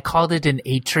terrarium. I called it an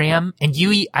atrium. And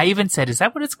I even said, is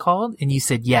that what it's called? And you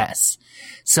said yes.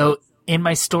 So in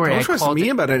my story, Don't trust me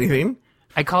about anything.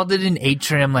 I called it an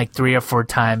atrium like 3 or 4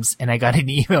 times, and I got an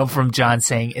email from John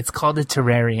saying it's called a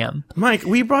terrarium. Mike,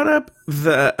 we brought up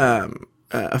the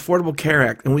Affordable Care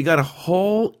Act, and we got a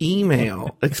whole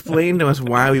email explaining to us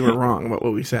why we were wrong about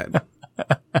what we said.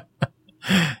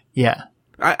 Yeah.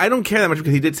 I don't care that much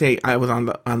because he did say I was on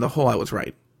the whole I was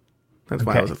right. That's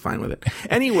why I was fine with it.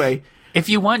 Anyway. If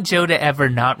you want Joe to ever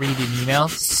not read an email,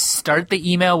 start the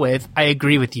email with, I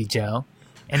agree with you, Joe.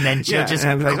 And then Joe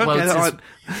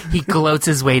he gloats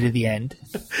his way to the end.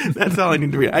 That's all I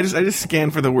need to read. I just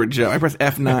scan for the word Joe. I press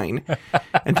F9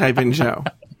 and type in Joe.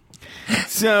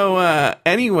 So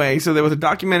anyway, so there was a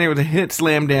documentary with a hit at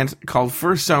Slam Dance called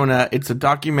Fursona. It's a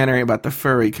documentary about the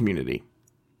furry community.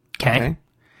 Okay.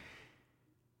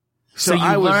 So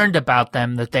you learned about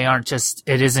them, that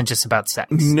it isn't just about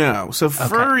sex. No. So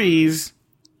furries,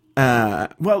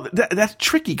 that's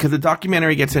tricky because the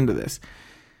documentary gets into this.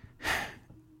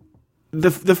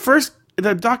 The first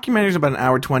the documentary is about an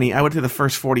hour 20. I would say the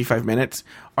first 45 minutes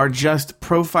are just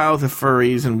profiles of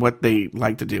furries and what they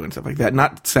like to do and stuff like that.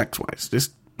 Not sex-wise,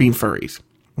 just being furries.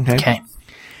 Okay.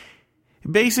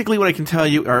 Basically, what I can tell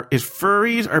you is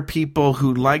furries are people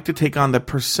who like to take on the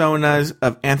personas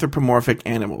of anthropomorphic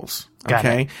animals.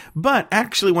 Okay? But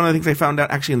actually, one of the things I found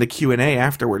out actually in the Q&A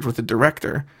afterwards with the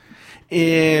director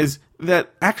is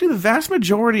that actually the vast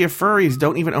majority of furries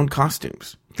don't even own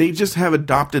costumes. They just have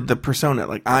adopted the persona,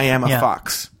 like, I am a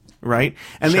fox, right?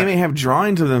 And they may have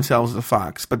drawings of themselves as a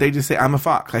fox, but they just say, I'm a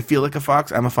fox. I feel like a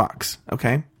fox. I'm a fox.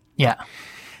 Okay? Yeah.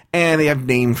 And they have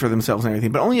names for themselves and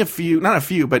everything, but only a few, not a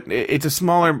few, but it's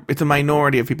a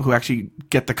minority of people who actually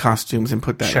get the costumes and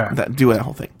put that, do that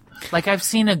whole thing. Like, I've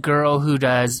seen a girl who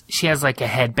she has like a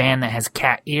headband that has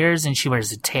cat ears and she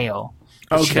wears a tail.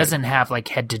 But she doesn't have like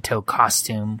head to toe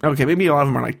costume. Okay, maybe a lot of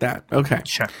them are like that. Okay.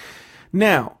 Sure.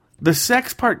 Now, the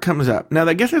sex part comes up. Now,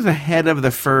 I guess there's a head of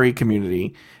the furry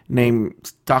community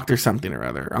named Dr. something or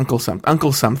other, Uncle something.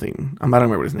 I don't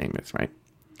remember what his name is, right?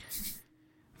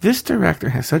 This director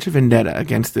has such a vendetta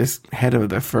against this head of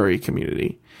the furry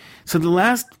community. So the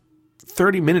last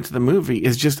 30 minutes of the movie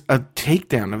is just a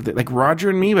takedown of like Roger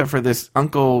and me, but for this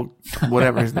Uncle,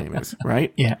 whatever his name is,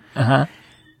 right? Yeah. Uh-huh.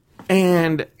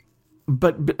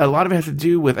 But a lot of it has to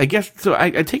do with, I guess, so I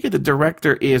take it the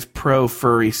director is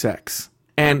pro-furry sex.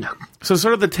 And so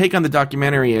sort of the take on the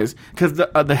documentary is, because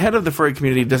the head of the furry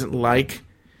community doesn't like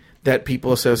that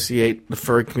people associate the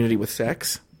furry community with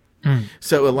sex. Mm.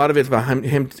 So a lot of it's about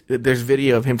him. There's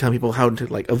video of him telling people how to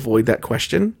like avoid that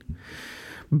question.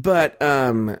 But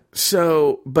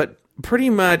pretty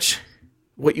much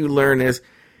what you learn is,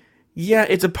 yeah,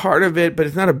 it's a part of it, but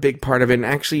it's not a big part of it. And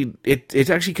actually, it's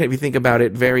actually, if you think about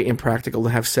it, very impractical to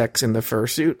have sex in the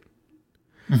fursuit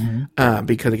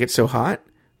because it gets so hot.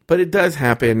 But it does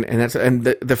happen, and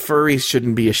the furries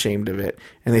shouldn't be ashamed of it,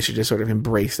 and they should just sort of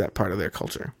embrace that part of their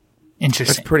culture.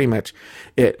 Interesting. That's pretty much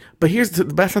it. But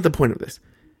that's not the point of this.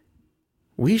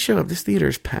 We show up. This theater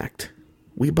is packed.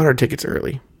 We bought our tickets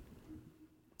early.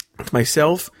 It's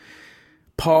myself,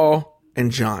 Paul,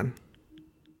 and John.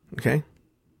 Okay?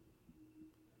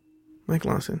 Mike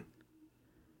Lawson.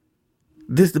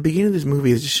 The beginning of this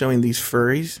movie is just showing these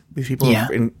furries, these people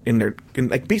in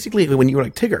like basically when you were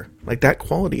like Tigger, like that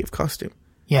quality of costume.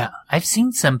 Yeah, I've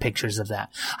seen some pictures of that.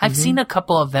 I've seen a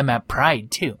couple of them at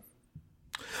Pride too.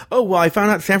 Oh well, I found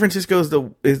out San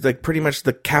Francisco is like pretty much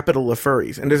the capital of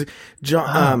furries, and there's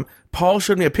John. Paul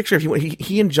showed me a picture.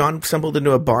 He and John stumbled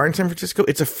into a bar in San Francisco.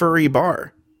 It's a furry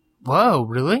bar. Whoa,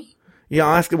 really? Yeah,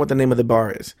 I'll ask him what the name of the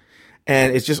bar is,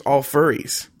 and it's just all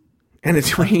furries. And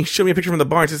it's when he showed me a picture from the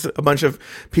bar. It's just a bunch of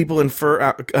people in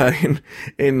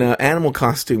in animal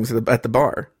costumes at the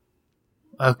bar.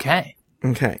 Okay.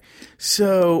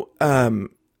 So, in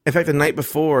fact, the night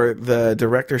before, the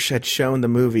director had shown the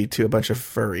movie to a bunch of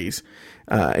furries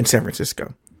in San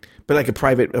Francisco, but like a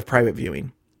private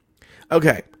viewing.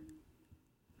 Okay.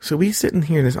 So we sit in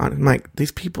here, Mike,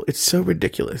 these people, it's so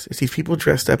ridiculous. It's these people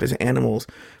dressed up as animals,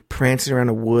 prancing around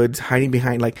the woods, hiding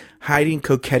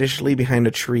coquettishly behind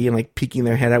a tree and like peeking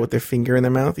their head out with their finger in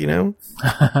their mouth, you know?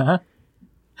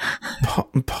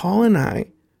 Paul and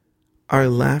I are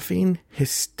laughing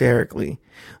hysterically,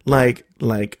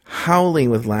 like howling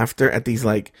with laughter at these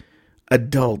like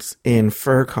adults in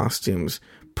fur costumes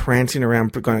prancing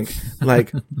around, going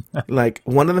like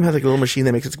one of them has like a little machine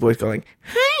that makes its voice go like,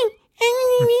 hi.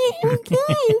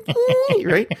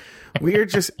 Right? We're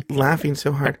just laughing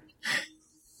so hard.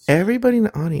 Everybody in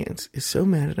the audience is so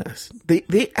mad at us.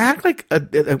 They act like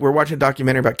we're watching a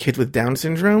documentary about kids with Down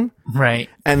syndrome, right?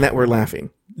 And that we're laughing.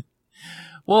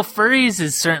 Well, furries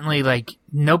is certainly like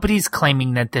nobody's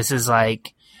claiming that this is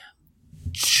like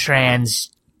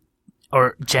trans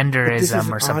or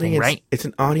genderism or something, right? It's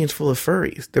an audience full of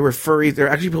furries. There were furries. There are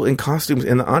actually people in costumes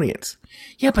in the audience.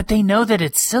 Yeah, but they know that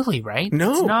it's silly, right?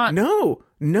 No.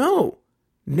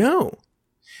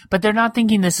 But they're not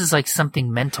thinking this is like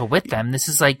something mental with them. This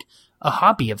is like a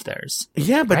hobby of theirs.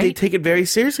 Yeah, but right? they take it very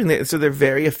seriously. So they're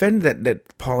very offended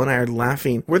that Paul and I are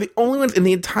laughing. We're the only ones in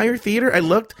the entire theater. I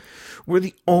looked. We're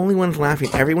the only ones laughing.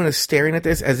 Everyone is staring at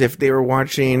this as if they were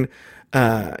watching,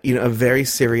 a very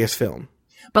serious film.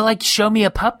 But like, show me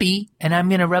a puppy, and I'm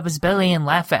gonna rub his belly and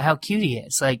laugh at how cute he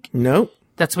is. Like, nope.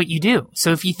 That's what you do.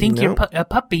 So if you think you're a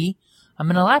puppy, I'm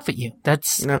gonna laugh at you.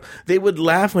 No. They would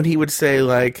laugh when he would say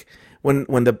like when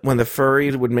the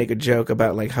furries would make a joke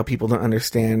about like how people don't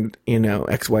understand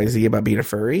XYZ about being a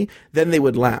furry. Then they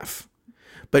would laugh.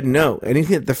 But no,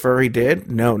 anything that the furry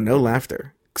did, no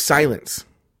laughter, silence.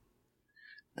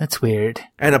 That's weird.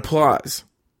 And applause,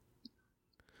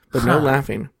 but no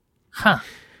laughing. Huh.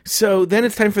 So then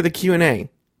it's time for the Q&A.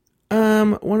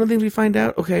 One of the things we find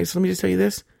out. Okay, so let me just tell you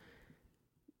this: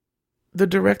 the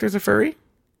director's a furry,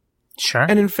 Sure.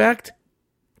 and in fact,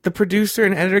 the producer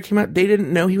and editor came out. They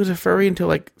didn't know he was a furry until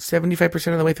like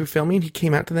 75% of the way through filming. He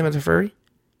came out to them as a furry.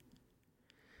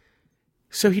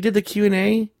 So he did the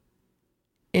Q&A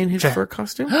in his Sure. fur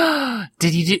costume.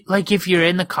 Did he do, like, if you're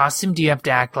in the costume, do you have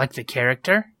to act like the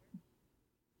character?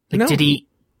 Like, No. did he?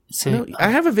 So, No, I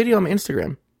have a video on my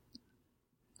Instagram.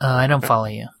 I don't follow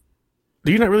you.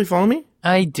 Do you not really follow me?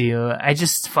 I do. I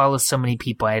just follow so many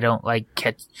people. I don't like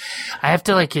catch. I have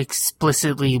to like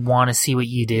explicitly want to see what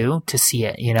you do to see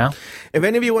it. You know. If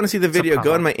any of you want to see the video,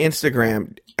 go on problem. my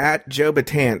Instagram at Joe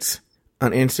Batance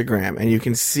on Instagram, and you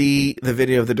can see the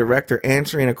video of the director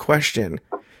answering a question,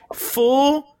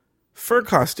 full fur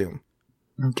costume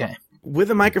Okay. with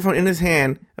a microphone in his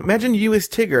hand. Imagine you as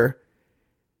Tigger.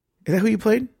 Is that who you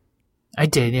played? I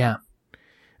did. Yeah.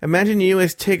 Imagine you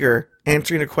as Tigger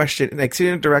answering a question, like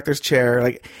sitting in a director's chair,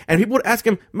 like, and people would ask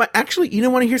him. Actually, you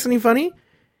don't want to hear something funny?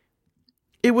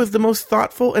 It was the most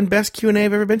thoughtful and best Q&A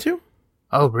I've ever been to.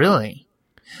 Oh, really?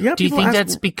 Yeah. Do you people think ask-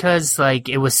 that's because like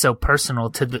it was so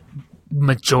personal to the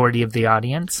majority of the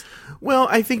audience? Well,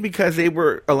 I think because a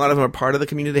lot of them are part of the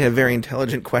community, they have very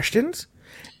intelligent questions.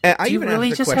 And I Do you even really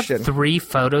asked the just question. have 3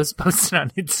 photos posted on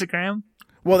Instagram?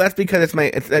 Well, that's because it's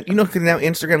that because now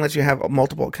Instagram lets you have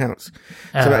multiple accounts.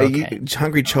 Oh, So okay.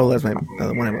 Hungry Chola is my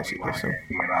the one I mostly use. So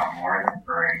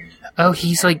Oh,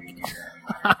 he's like.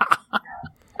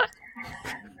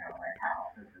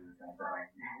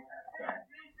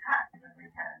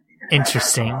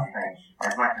 Interesting.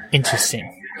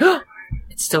 Interesting.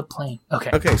 It's still playing. Okay.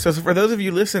 okay, so for those of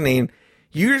you listening,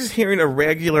 you're just hearing a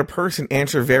regular person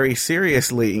answer very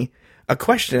seriously a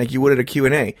question like you would at a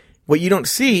Q&A. What you don't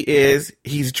see is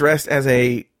he's dressed as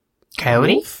a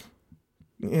Coyote? wolf.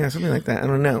 Yeah, something like that. I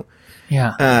don't know.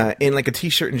 Yeah. In like a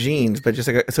t-shirt and jeans, but just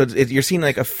like you're seeing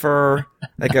like a fur,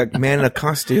 like a man in a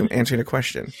costume answering a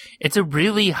question. It's a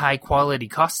really high quality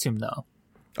costume, though.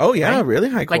 Oh yeah, Right? really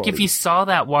high quality. Like, if you saw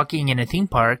that walking in a theme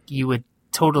park, you would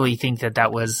totally think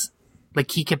that was. Like,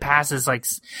 he could pass as, like.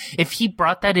 If he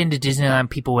brought that into Disneyland,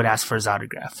 people would ask for his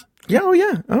autograph. Yeah, oh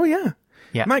yeah.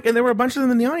 Yeah. Mike, and there were a bunch of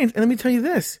them in the audience, and let me tell you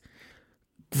this.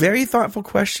 Very thoughtful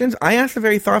questions. I asked a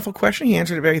very thoughtful question. He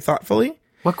answered it very thoughtfully.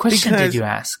 What question Because- did you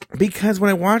ask? Because when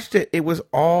I watched it, it was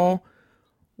all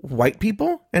white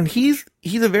people, and he's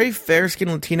a very fair-skinned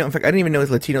Latino. In fact, I didn't even know he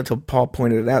was Latino until Paul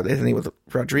pointed it out. His name was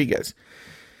Rodriguez.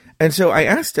 And so I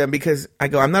asked him, because I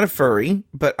go, I'm not a furry,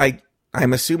 but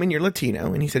I'm assuming you're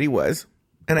Latino, and he said he was.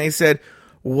 And I said,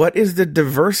 what is the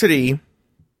diversity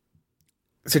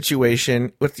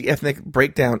situation? What's the ethnic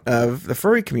breakdown of the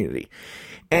furry community?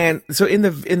 And so in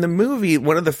the movie,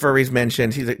 one of the furries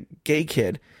mentioned, he's a gay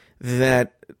kid,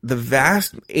 that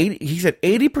he said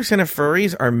 80% of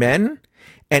furries are men,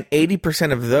 and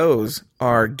 80% of those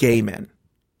are gay men.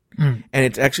 And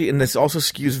it's actually, and this also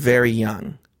skews very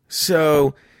young.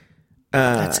 So,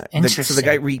 That's so interesting. the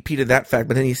guy repeated that fact,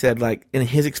 but then he said, like, in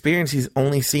his experience, he's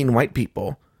only seen white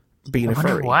people being I a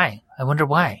furry. wonder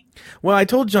why. Well, I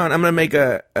told John I'm going to make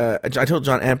I told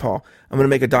John and Paul I'm going to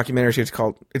make a documentary series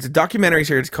it's a documentary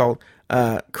series called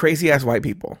Crazy Ass White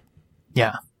People,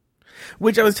 Yeah.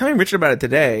 which I was telling Richard about it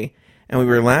today, and we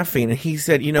were laughing, and he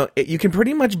said, you can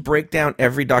pretty much break down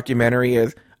every documentary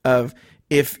of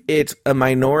if it's a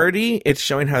minority, it's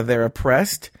showing how they're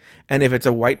oppressed, and if it's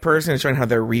a white person, it's showing how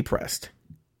they're repressed.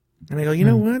 And I go, you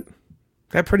know what?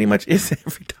 That pretty much is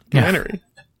every documentary.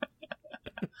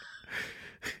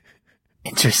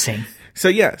 Interesting. So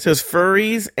yeah, so it's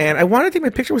furries, and I wanted to take my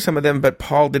picture with some of them, but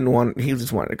Paul didn't want. He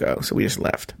just wanted to go, so we just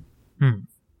left. When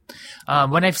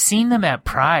I've seen them at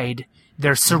Pride,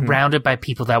 they're surrounded by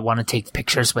people that want to take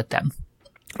pictures with them.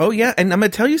 Oh yeah, and I'm gonna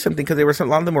tell you something, because a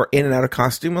lot of them were in and out of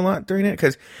costume a lot during it,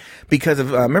 because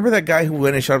of remember that guy who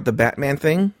went and shot up the Batman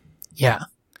thing? Yeah.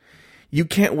 You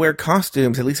can't wear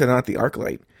costumes, at least they're not at the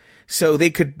ArcLight. So they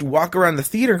could walk around the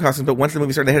theater in costumes, but once the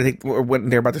movie started, they had to take, or when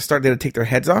they're about to start, they had to take their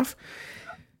heads off.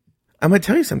 I'm gonna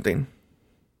tell you something.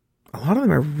 A lot of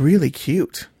them are really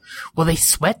cute. Well, they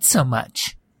sweat so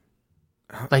much.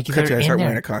 Like, Because they're I in start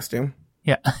wearing there. a costume.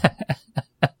 Yeah.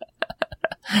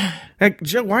 Like,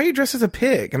 Joe, why are you dressed as a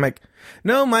pig? I'm like,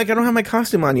 no, Mike, I don't have my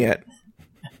costume on yet.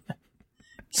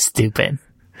 Stupid.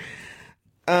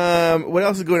 What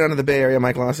else is going on in the Bay Area,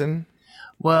 Mike Lawson?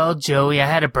 Well, Joey, I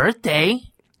had a birthday.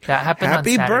 That happened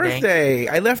Happy on Saturday. birthday!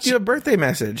 I left you a birthday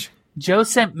message. Joe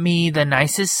sent me the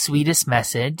nicest, sweetest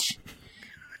message.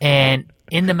 And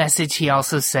in the message, he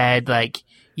also said, like,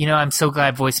 I'm so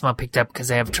glad voicemail picked up because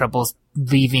I have trouble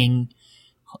leaving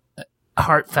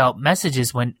heartfelt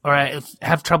messages or I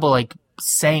have trouble, like,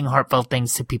 saying heartfelt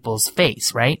things to people's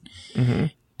face, right? Mm-hmm.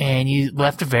 and you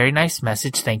left a very nice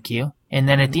message. Thank you. And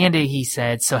then at the end, he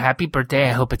said, "So happy birthday.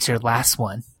 I hope it's your last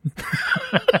one."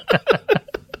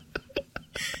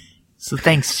 So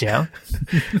thanks, Joe.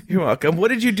 You're welcome. What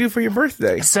did you do for your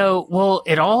birthday? So, well,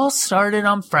 it all started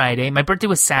on Friday. My birthday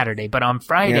was Saturday, but on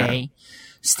Friday,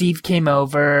 Steve came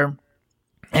over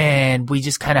and we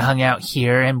just kind of hung out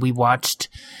here and we watched,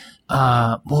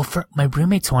 my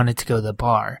roommates wanted to go to the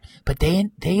bar, but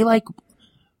they like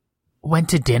went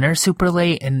to dinner super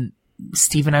late and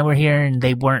Steve and I were here and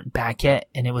they weren't back yet.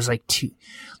 And it was like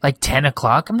 10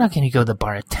 o'clock. I'm not going to go to the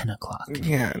bar at 10 o'clock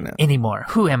anymore.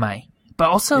 Who am I? But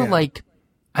also,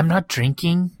 I'm not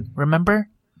drinking, remember?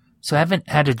 So I haven't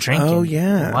had a drink in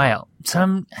a while.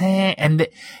 So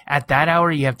at that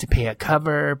hour, you have to pay a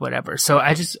cover, whatever. So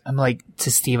I'm like,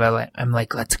 to Steve, I'm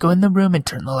like, let's go in the room and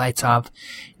turn the lights off.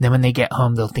 And then when they get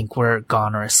home, they'll think we're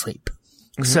gone or asleep.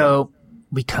 Mm-hmm. So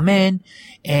we come in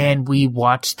and we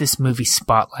watch this movie,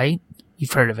 Spotlight.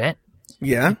 You've heard of it.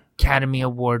 Yeah. Academy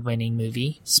Award winning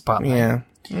movie, Spotlight.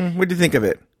 Yeah. What'd you think of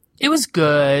it? It was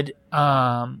good.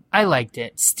 I liked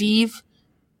it. Steve,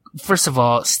 first of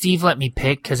all, Steve let me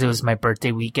pick because it was my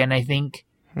birthday weekend, I think.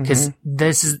 Because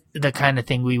this is the kind of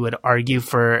thing we would argue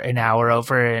for an hour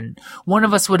over, and one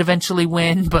of us would eventually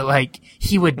win, but like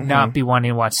he would not be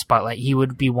wanting to watch Spotlight. He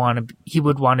would want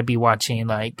to be watching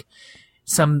like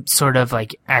some sort of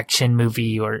like action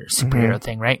movie or superhero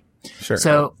thing, right? Sure.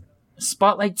 So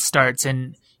Spotlight starts,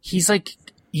 and he's like,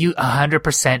 you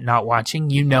 100% not watching.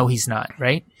 You know he's not,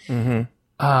 right? And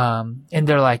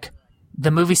they're like,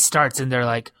 the movie starts, and they're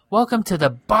like, "Welcome to the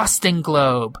Boston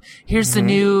Globe. Here's the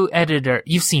new editor."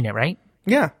 You've seen it, right?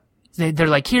 Yeah. They're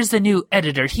like, "Here's the new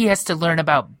editor. He has to learn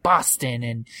about Boston."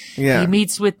 And he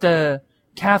meets with the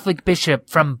Catholic bishop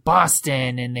from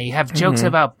Boston, and they have jokes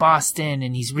about Boston,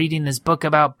 and he's reading this book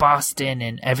about Boston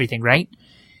and everything, right?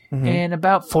 And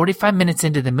about 45 minutes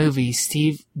into the movie,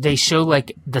 they show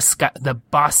like the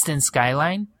Boston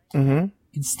skyline. And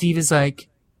Steve is like,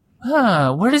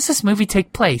 where does this movie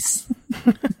take place?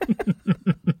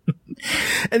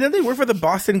 And then they work for the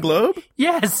Boston Globe?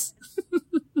 Yes.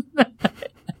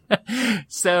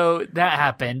 So that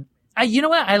happened. You know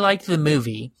what? I liked the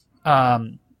movie.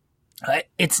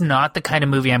 It's not the kind of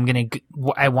movie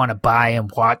I want to buy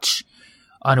and watch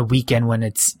on a weekend when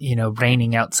it's,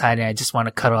 raining outside and I just want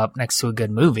to cuddle up next to a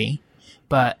good movie.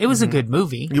 But it was a good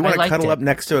movie. You want to cuddle up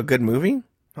next to a good movie?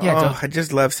 Yeah. I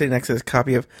just love sitting next to this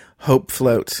copy of Hope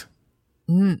Floats.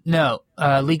 No,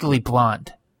 Legally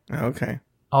Blonde. Okay.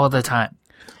 All the time.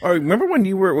 Oh, remember when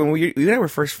you and I were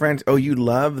first friends? Oh, you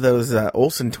love those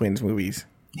Olsen twins movies.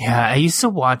 Yeah, I used to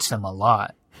watch them a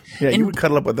lot. Yeah, you would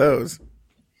cuddle up with those.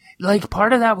 Like,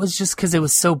 part of that was just because it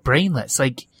was so brainless.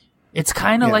 Like, it's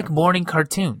kind of like morning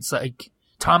cartoons. Like,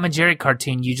 Tom and Jerry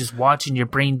cartoon, you just watch and your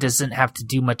brain doesn't have to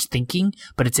do much thinking,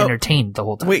 but it's entertained the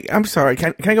whole time. Wait, I'm sorry.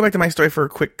 Can I go back to my story for a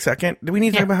quick second? Do we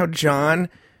need to talk about how John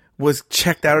was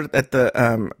checked out at the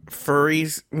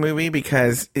Furries movie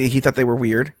because he thought they were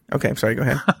weird? Okay, I'm sorry. Go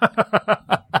ahead.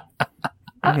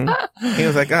 He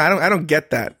was like, I don't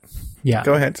get that. Yeah.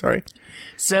 Go ahead. Sorry.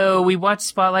 So we watch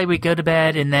Spotlight, we go to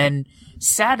bed, and then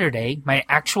Saturday, my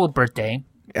actual birthday,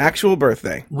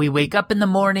 we wake up in the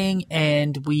morning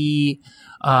and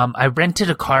I rented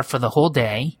a car for the whole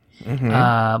day. It's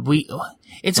went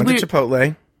weird. to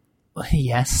Chipotle.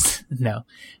 Yes. No.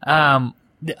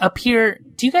 Up here,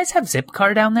 do you guys have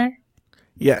Zipcar down there?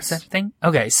 Yes. Is that a thing?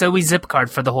 Okay, so we Zipcard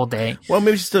for the whole day. Well,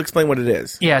 maybe just to explain what it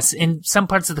is. Yes, in some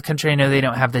parts of the country, I know they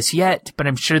don't have this yet, but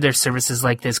I'm sure there's services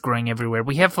like this growing everywhere.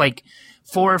 We have like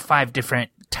 4 or 5 different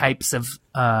types of,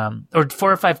 or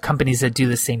 4 or 5 companies that do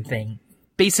the same thing.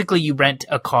 Basically, you rent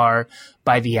a car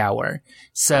by the hour.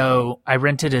 So I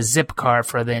rented a Zipcar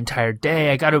for the entire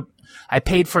day. I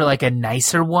paid for like a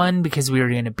nicer one because we were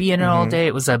going to be in it all day.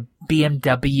 It was a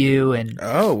BMW and.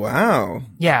 Oh, wow.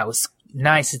 Yeah, it was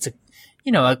nice. It's a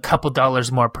couple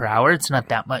dollars more per hour. It's not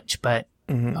that much, but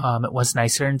it was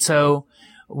nicer. And so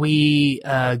we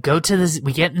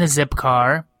we get in the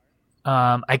Zipcar.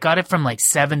 I got it from like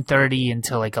 7:30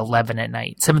 until like 11 at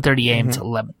night, 7:30 a.m. to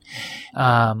 11.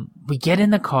 We get in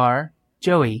the car.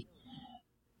 Joey,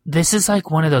 this is like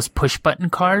one of those push button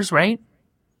cars, right?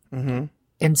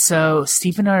 And so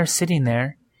Steve and I are sitting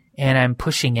there and I'm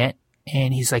pushing it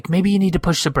and he's like, maybe you need to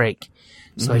push the brake.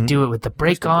 So I do it with the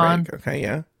brake on. Okay.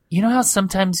 Yeah. You know how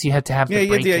sometimes you have to have the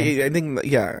brake in? I think,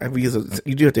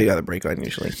 you do have to have the brake on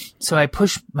usually. So I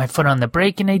push my foot on the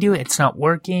brake and I do it. It's not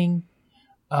working.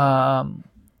 And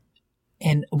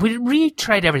we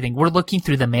tried everything. We're looking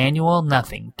through the manual,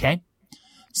 nothing. Okay.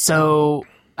 So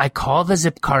I call the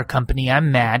Zipcar company.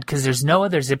 I'm mad because there's no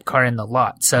other Zipcar in the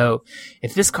lot. So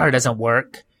if this car doesn't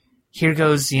work, here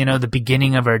goes, the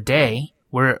beginning of our day.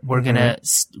 We're gonna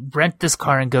rent this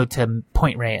car and go to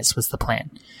Point Reyes was the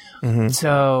plan.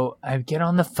 So I get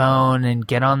on the phone and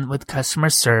get on with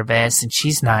customer service, and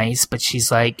she's nice, but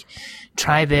she's like,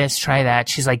 try this, try that.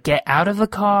 She's like, get out of the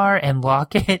car and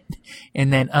lock it,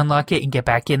 and then unlock it and get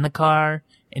back in the car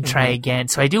and try again.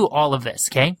 So I do all of this,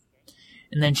 okay?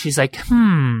 And then she's like,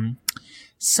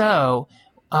 so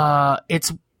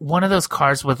it's one of those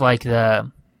cars with like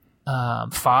the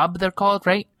fob, they're called,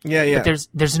 right? Yeah. But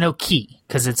there's no key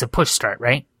because it's a push start,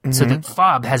 right? So the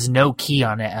fob has no key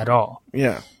on it at all.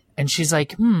 Yeah. And she's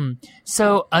like,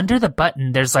 so under the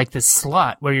button, there's like this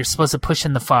slot where you're supposed to push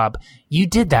in the fob. You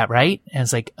did that, right? And I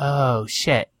was like, oh,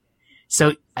 shit.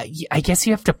 So I guess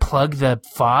you have to plug the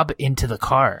fob into the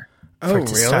car. Oh, really?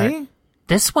 Start.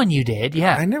 This one you did,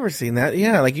 yeah. I never seen that.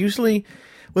 Yeah, like usually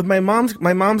with my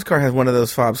mom's car has one of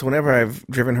those fobs. So whenever I've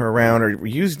driven her around or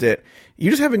used it,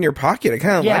 you just have it in your pocket. I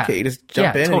kind of like it. You just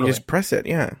jump in and you just press it.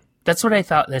 Yeah. That's what I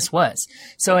thought this was.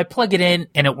 So I plug it in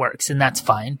and it works, and that's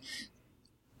fine.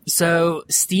 So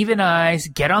Steve and I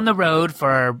get on the road for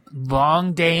our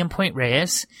long day in Point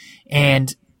Reyes,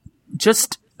 and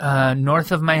just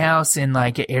north of my house in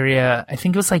like an area, I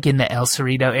think it was like in the El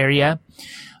Cerrito area,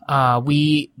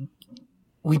 we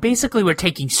basically were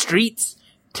taking streets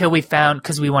till we found,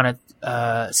 because we wanted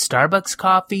Starbucks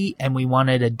coffee and we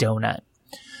wanted a donut.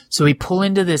 So we pull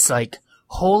into this like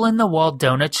hole-in-the-wall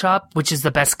donut shop, which is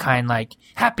the best kind, like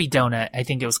Happy Donut, I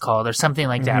think it was called, or something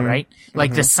like that, right?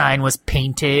 Like the sign was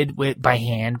painted by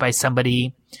hand by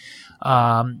somebody,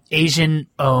 Asian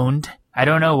owned. I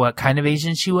don't know what kind of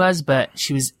Asian she was, but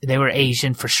they were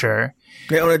Asian for sure.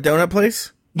 They own a donut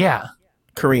place? Yeah.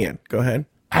 Korean. Go ahead.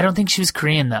 I don't think she was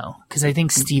Korean though, because I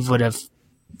think Steve would have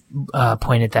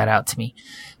pointed that out to me.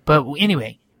 But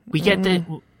anyway, we get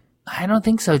I don't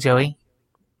think so, Joey.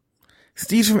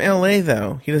 Steve's from LA,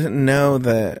 though. He doesn't know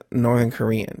the Northern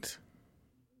Koreans.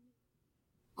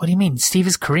 What do you mean? Steve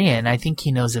is Korean. I think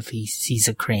he knows if he sees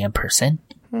a Korean person.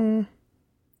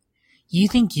 You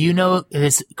think you know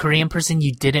this Korean person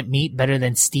you didn't meet better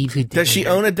than Steve who did? Does she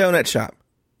own a donut shop?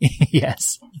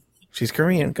 Yes. She's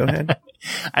Korean. Go ahead.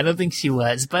 I don't think she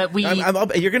was, but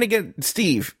you're going to get...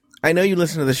 Steve, I know you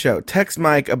listen to the show. Text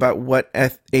Mike about what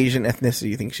Asian ethnicity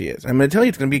you think she is. I'm going to tell you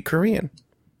it's going to be Korean.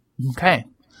 Okay.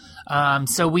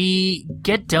 So we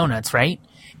get donuts, right?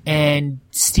 And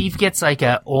Steve gets like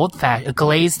a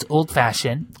glazed old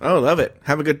fashioned. Oh, love it.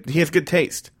 He has good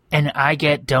taste. And I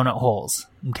get donut holes.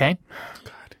 Okay. Oh,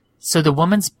 God. So the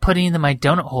woman's putting my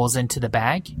donut holes into the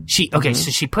bag. So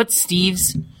she puts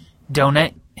Steve's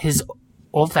donut, his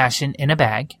old fashioned, in a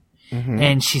bag,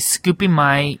 and she's scooping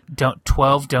my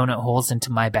 12 donut holes into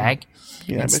my bag.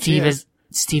 Yeah, and Steve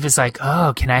is like,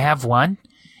 oh, can I have one?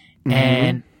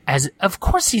 And of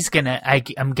course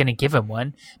I'm gonna give him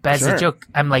one, but as a joke,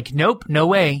 I'm like, nope, no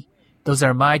way. Those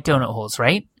are my donut holes,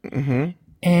 right?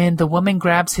 And the woman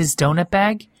grabs his donut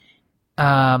bag,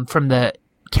 from the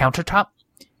countertop,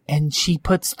 and she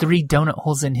puts 3 donut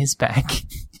holes in his bag.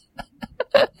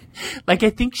 Like, I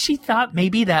think she thought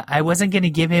maybe that I wasn't gonna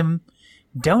give him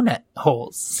donut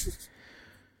holes.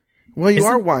 Well, you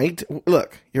are white.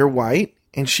 Look, you're white,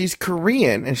 and she's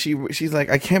Korean, and she's like,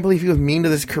 I can't believe he was mean to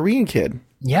this Korean kid.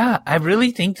 Yeah, I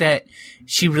really think that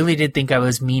she really did think I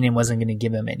was mean and wasn't going to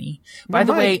give him any. By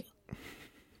the way,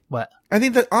 what? I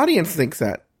think the audience thinks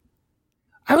that.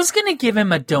 I was going to give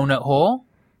him a donut hole.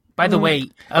 By the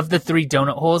way, of the 3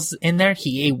 donut holes in there,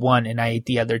 he ate 1 and I ate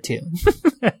the other 2.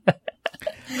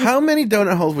 How many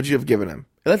donut holes would you have given him?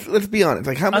 Let's be honest.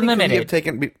 Like, how many Unlimited. could you have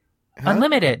taken? Huh?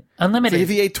 Unlimited. So if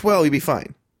he ate 12, you'd be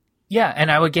fine. Yeah, and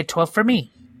I would get 12 for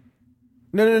me.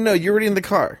 No. You're already in the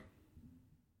car.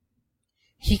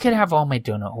 He could have all my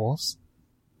donut holes.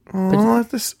 Oh,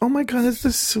 oh my God, that's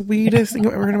the sweetest thing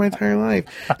I've ever heard in my entire life.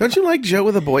 Don't you like Joe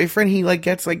with a boyfriend? He like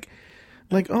gets like,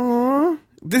 oh,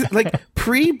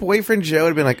 pre-boyfriend Joe would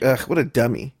have been like, ugh, what a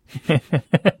dummy.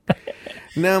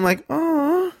 Now I'm like,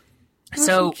 oh,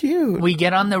 so cute. We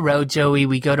get on the road, Joey.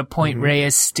 We go to Point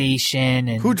Reyes Station,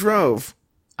 and who drove?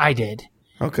 I did.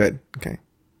 Oh, good. Okay.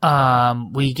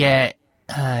 We get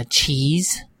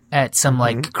cheese at some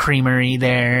like creamery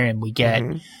there, and we get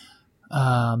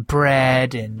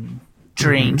bread and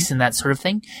drinks and that sort of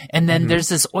thing. And then there's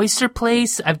this oyster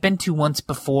place I've been to once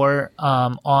before,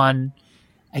 on,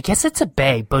 I guess it's a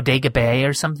bay, Bodega Bay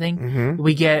or something.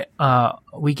 We get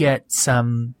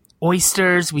some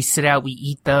oysters, we sit out, we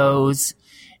eat those,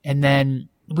 and then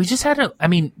we just had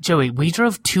Joey, we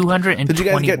drove 220. Did you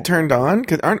guys get turned on?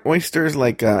 Because aren't oysters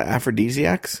like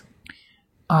aphrodisiacs?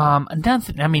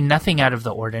 Nothing out of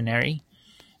the ordinary.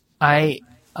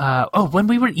 When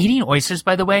we were eating oysters,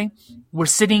 by the way, we're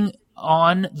sitting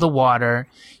on the water,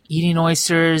 eating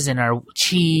oysters and our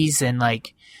cheese, and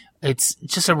like it's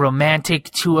just a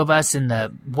romantic two of us, and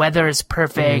the weather is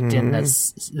perfect, and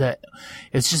it's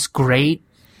just great,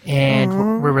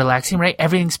 and we're relaxing, right?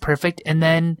 Everything's perfect, and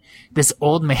then this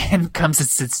old man comes and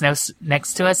sits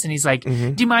next to us, and he's like,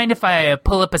 "Do you mind if I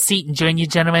pull up a seat and join you,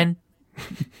 gentlemen?"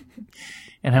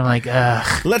 And I'm like,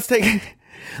 "Ugh."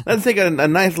 Let's take a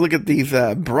nice look at these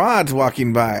broads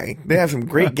walking by. They have some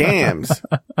great gams,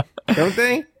 don't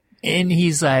they? And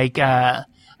he's like,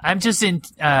 I'm just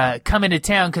coming to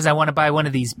town because I want to buy one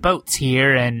of these boats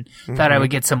here, and thought I would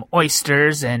get some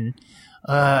oysters. And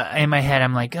in my head,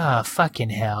 I'm like, oh, fucking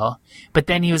hell. But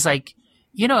then he was like,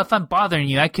 if I'm bothering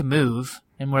you, I can move.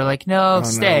 And we're like, no,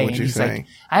 stay. And he's like,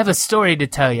 I have a story to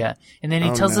tell you. And then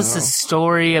he tells us a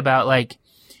story about like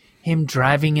him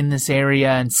driving in this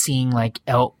area and seeing like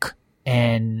elk,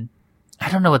 and I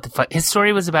don't know what the fuck. His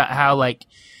story was about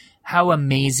how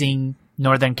amazing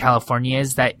Northern California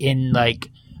is, that in like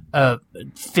a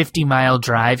 50-mile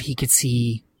drive he could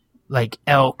see like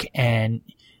elk and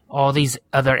all these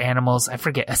other animals. I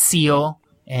forget, a seal,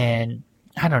 and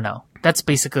I don't know. That's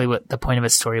basically what the point of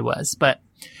his story was. But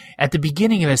at the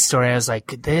beginning of his story, I was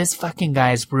like, this fucking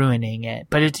guy's ruining it.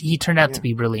 But he turned out to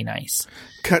be really nice.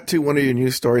 Cut to one of your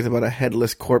news stories about a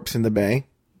headless corpse in the bay.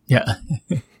 Yeah.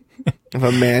 Of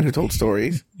a man who told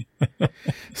stories.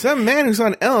 Some man who saw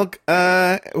an elk,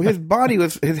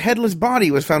 his headless body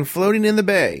was found floating in the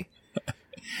bay.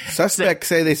 Suspects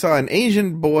say they saw an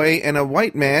Asian boy and a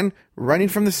white man running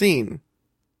from the scene.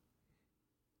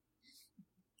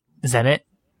 Is that it?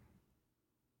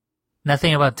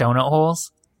 Nothing about donut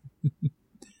holes?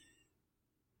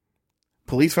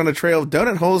 Police found a trail of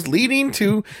donut holes leading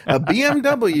to a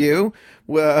BMW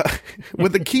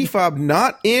with the key fob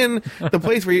not in the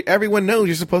place where everyone knows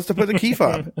you're supposed to put the key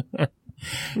fob.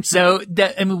 So,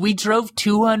 we drove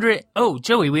 200. Oh,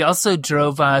 Joey, we also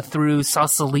drove through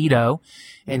Sausalito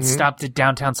and stopped at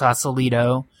downtown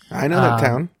Sausalito. I know that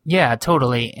town. Yeah,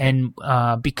 totally. And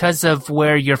because of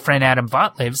where your friend Adam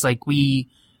Vaught lives, like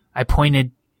I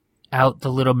pointed out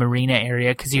the little marina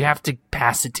area because you have to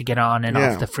pass it to get on and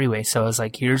off the freeway. So I was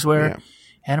like, here's where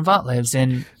Adam Vaught lives.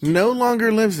 And no longer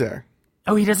lives there.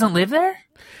 Oh, he doesn't live there?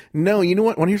 No, you know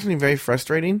what? Want to hear something very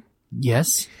frustrating?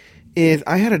 Yes. Is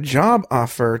I had a job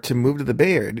offer to move to the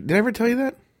Bay Area. Did I ever tell you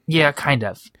that? Yeah, kind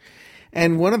of.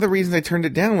 And one of the reasons I turned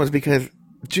it down was because,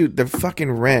 dude, the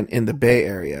fucking rent in the Bay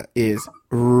Area is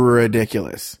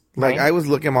ridiculous. Like, I was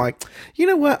looking, I'm like, you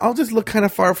know what? I'll just look kind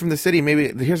of far from the city.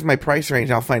 Maybe here's my price range.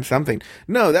 I'll find something.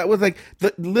 No, that was like,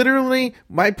 literally,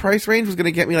 my price range was going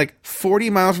to get me like 40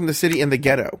 miles from the city in the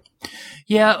ghetto.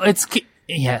 Yeah,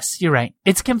 yes, you're right.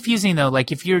 It's confusing though.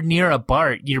 Like, if you're near a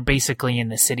BART, you're basically in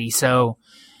the city. So,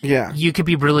 yeah, you could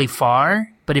be really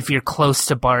far, but if you're close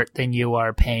to BART, then you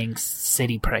are paying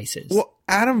city prices. Well,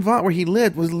 Adam Vaught, where he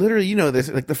lived, was literally, this,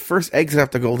 like the first exit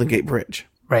off the Golden Gate Bridge.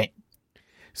 Right.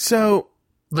 So,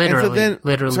 literally.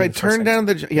 So I turned down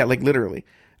literally.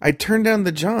 I turned down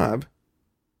the job.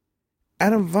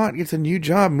 Adam Vaught gets a new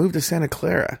job, moved to Santa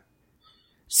Clara.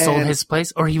 Sold his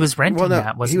place? Or he was renting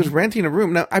that, wasn't he? He was renting a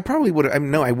room. Now, I probably would have,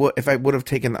 if I would have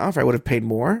taken the offer, I would have paid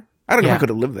more. I don't know if I could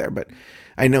have lived there, but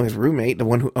I know his roommate, the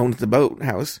one who owns the boat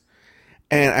house,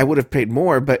 and I would have paid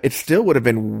more, but it still would have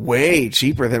been way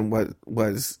cheaper than what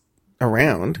was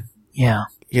around. Yeah.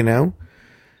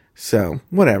 So,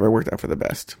 whatever, worked out for the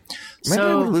best. Imagine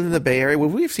I would have lived in the Bay Area.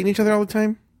 Would we have seen each other all the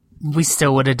time? We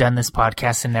still would have done this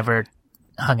podcast and never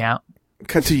hung out.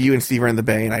 Cut to you and Steve are in the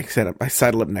Bay, and I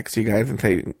sidle up next to you guys and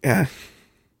say, yeah.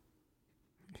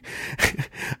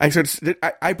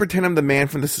 I pretend I'm the man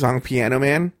from the song Piano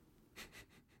Man.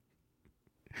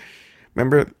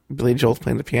 Remember Billy Joel's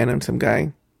playing the piano and some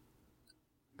guy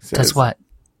does what?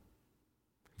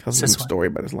 Tells him a story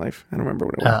about his life. I don't remember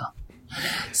what it was.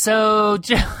 So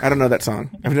I don't know that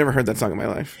song. I've never heard that song in my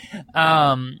life.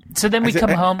 So then we come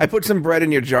home. I put some bread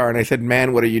in your jar and I said,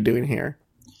 "Man, what are you doing here?"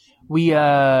 We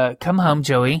come home,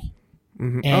 Joey.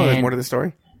 Mm-hmm. Oh, there's more to the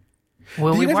story.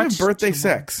 Well, we watched have birthday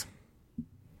sex.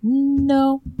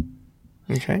 No.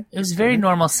 Okay. It was very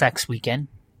normal sex weekend.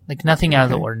 Like nothing out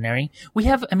of the ordinary.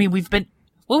 We've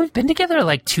been together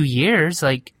like 2 years.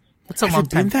 Like that's a long time.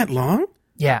 Has it been that long?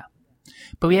 Yeah.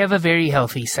 But we have a very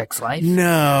healthy sex life.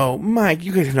 No, Mike,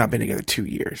 you guys have not been together 2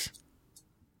 years.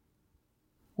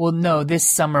 Well, no, this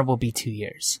summer will be 2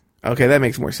 years. Okay, that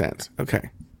makes more sense. Okay.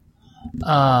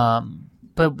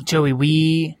 But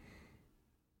Joey,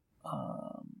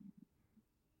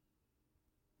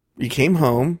 you came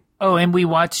home. Oh, and we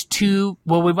watched we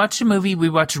watched a movie. We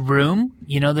watched Room.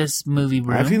 You know this movie,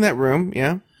 Room? I've seen that Room,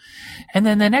 yeah. And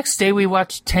then the next day we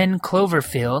watched 10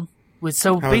 Cloverfield.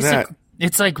 How was that?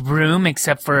 It's like Room,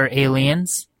 except for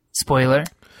aliens. Spoiler.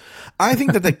 I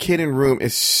think that the kid in Room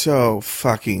is so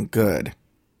fucking good.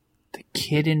 The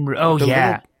kid in Room. Oh, The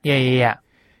yeah. little- Yeah.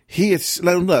 He is.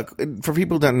 Look, for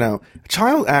people who don't know,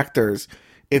 child actors,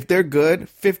 if they're good,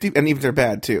 50, and even if they're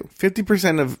bad too,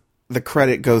 50% of the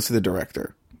credit goes to the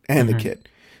director and the kid.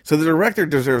 So the director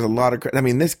deserves a lot of credit. I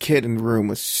mean, this kid in Room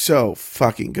was so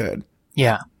fucking good.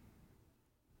 Yeah.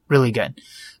 Really good.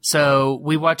 So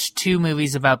we watched 2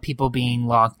 movies about people being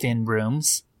locked in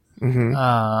rooms.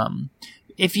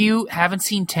 If you haven't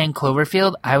seen 10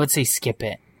 Cloverfield, I would say skip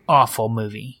it. Awful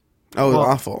movie. Oh, Well,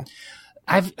 awful.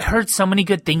 I've heard so many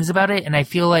good things about it, and I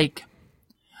feel like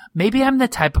maybe I'm the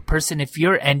type of person, if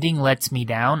your ending lets me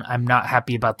down, I'm not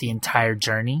happy about the entire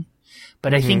journey.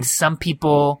 But I think some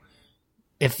people,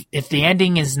 if the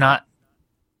ending is not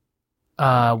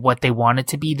what they want it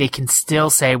to be, they can still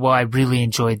say, well, I really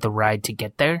enjoyed the ride to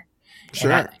get there.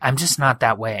 Sure. And I'm just not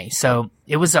that way. So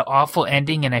it was an awful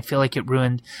ending, and I feel like it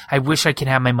ruined. I wish I could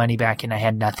have my money back, and I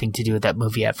had nothing to do with that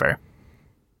movie ever.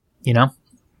 You know?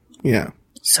 Yeah.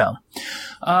 So,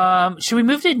 should we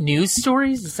move to news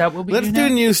stories? Is that what we Let's do do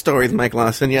now? news stories, Mike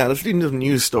Lawson. Yeah, let's do some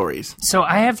news stories. So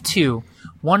I have 2.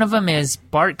 One of them is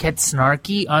Bart Gets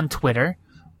Snarky on Twitter.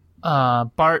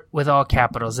 Bart with all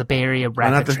capitals, the Bay Area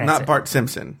Rapid Transit. Not Bart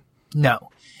Simpson. No.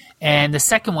 And the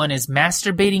second one is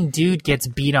Masturbating Dude Gets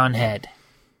Beat on Head.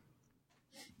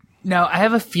 Now, I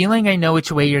have a feeling I know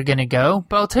which way you're going to go,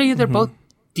 but I'll tell you they're both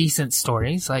decent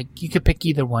stories. Like, you could pick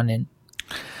either one in.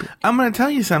 I'm going to tell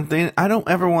you something. I don't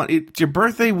ever want... It's your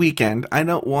birthday weekend. I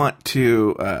don't want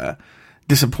to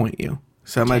disappoint you.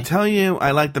 So I'm going to tell you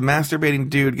I like the masturbating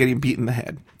dude getting beat in the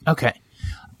head. Okay.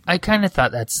 I kind of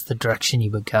thought that's the direction you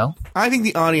would go. I think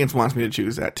the audience wants me to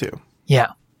choose that too.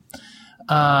 Yeah.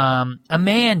 A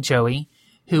man, Joey,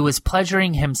 who was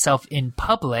pleasuring himself in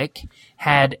public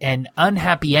had an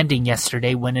unhappy ending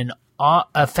yesterday when an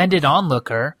offended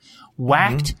onlooker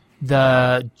whacked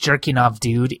the jerking off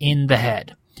dude in the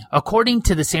head. According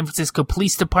to the San Francisco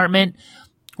Police Department,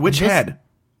 Which head?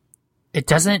 it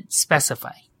doesn't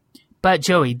specify. But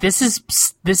Joey, this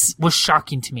was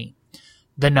shocking to me.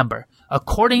 The number.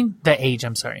 According to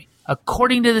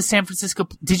the San Francisco,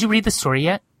 did you read the story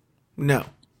yet? No.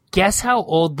 Guess how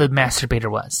old the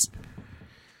masturbator was.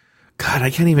 God, I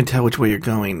can't even tell which way you're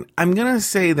going. I'm going to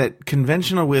say that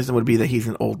conventional wisdom would be that he's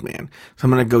an old man. So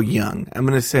I'm going to go young. I'm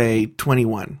going to say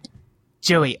 21.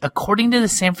 Joey, according to the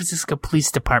San Francisco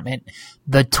Police Department,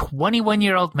 the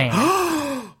 21-year-old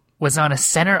man was on a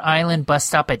Center Island bus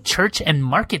stop at Church and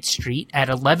Market Street at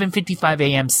 11:55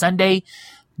 a.m. Sunday,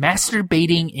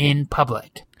 masturbating in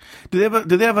public. Do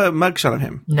they have a mugshot of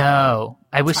him? No,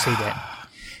 I wish they did.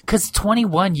 Because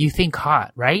 21, you think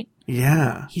hot, right?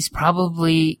 Yeah. He's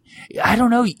probably, I don't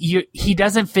know, he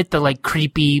doesn't fit the like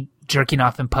creepy jerking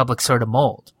off in public sort of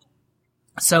mold.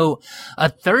 So a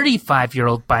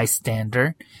 35-year-old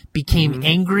bystander became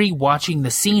angry watching the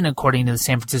scene, according to the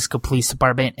San Francisco Police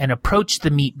Department, and approached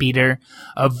the meat beater.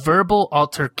 A verbal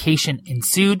altercation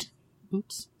ensued,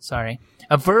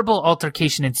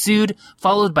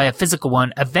 followed by a physical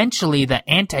one. Eventually, the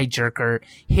anti-jerker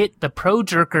hit the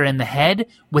pro-jerker in the head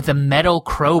with a metal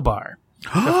crowbar.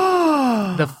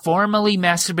 The formerly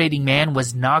masturbating man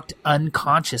was knocked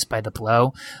unconscious by the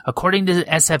blow. According to the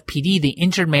SFPD, the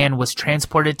injured man was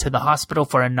transported to the hospital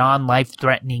for a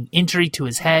non-life-threatening injury to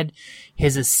his head.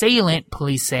 His assailant,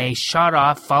 police say, shot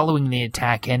off following the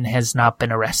attack and has not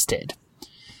been arrested.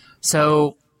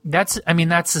 So that's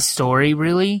the story,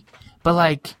 really. But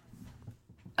like,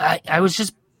 I was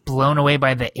just blown away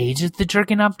by the age of the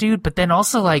jerking off dude. But then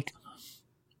also like,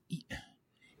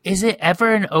 is it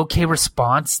ever an okay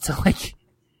response to like,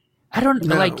 I don't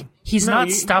know, like, he's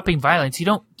not stopping violence. You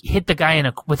don't hit the guy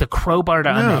with a crowbar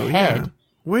on the head. Yeah.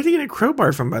 Where did he get a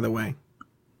crowbar from, by the way?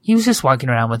 He was just walking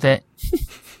around with it.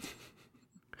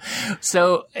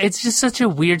 So it's just such a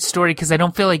weird story because I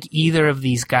don't feel like either of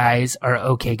these guys are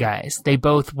okay guys. They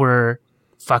both were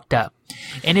fucked up.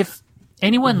 And if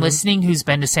anyone listening who's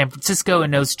been to San Francisco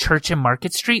and knows Church and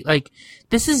Market Street, like,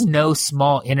 this is no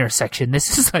small intersection.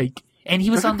 This is like, and he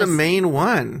was on the main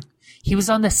one. He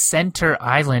was on the center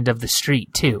island of the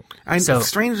street too.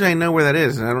 Strangely, I know where that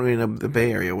is, and I don't really know the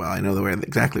Bay Area well. I know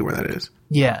exactly where that is.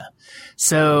 Yeah.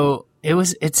 So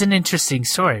it's an interesting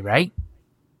story, right?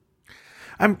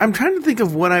 I'm trying to think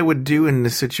of what I would do in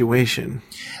this situation.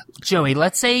 Joey,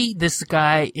 let's say this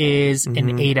guy is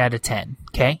an 8 out of 10.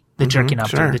 Okay, the jerking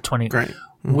off dude, the 20. Great.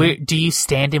 Where do you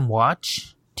stand and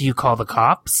watch? Do you call the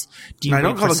cops? I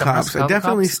don't call the cops. I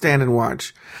definitely stand and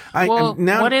watch.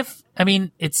 What if? I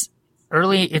mean, it's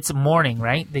early. It's morning,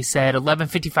 right? They said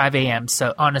 11:55 a.m.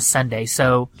 So on a Sunday.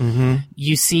 So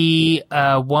you see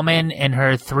a woman and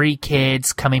her 3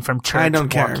 kids coming from church. I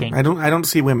don't walking. care. I don't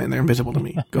see women. They're invisible to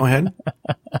me. Go ahead.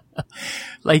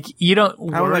 Like, you don't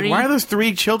worry. I was like, why are those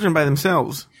 3 children by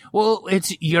themselves? Well,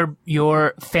 it's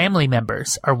your family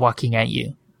members are walking at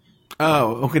you.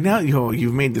 Oh, okay. Now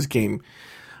you've made this game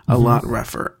a lot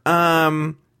rougher.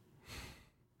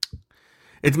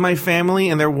 It's my family,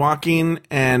 and they're walking,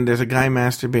 and there's a guy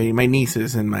masturbating. My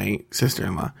nieces and my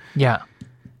sister-in-law. Yeah.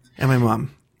 And my mom.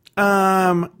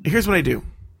 Here's what I do.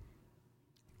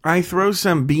 I throw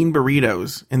some bean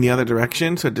burritos in the other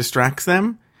direction so it distracts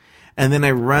them. And then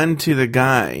I run to the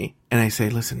guy, and I say,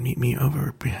 listen, meet me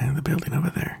over behind the building over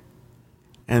there.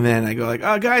 And then I go like,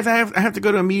 oh, guys, I have to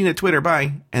go to a meeting at Twitter.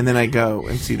 Bye. And then I go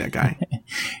and see that guy.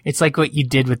 It's like what you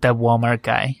did with that Walmart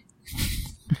guy.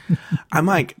 I'm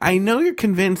like, I know you're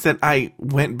convinced that I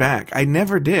went back. I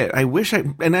never did.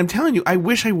 And I'm telling you, I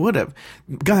wish I would have.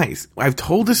 Guys, we've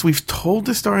told this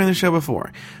story on the show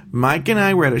before. Mike and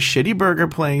I were at a shitty burger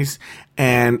place,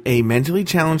 and a mentally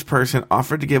challenged person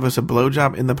offered to give us a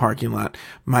blowjob in the parking lot.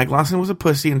 Mike Lawson was a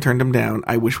pussy and turned him down.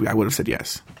 I wish I would have said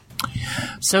yes.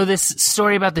 So this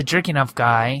story about the jerking off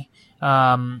guy,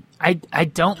 I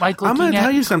don't like looking at... I'm going to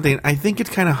tell you something. I think it's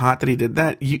kind of hot that he did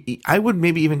that. I would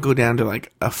maybe even go down to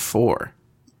like a 4.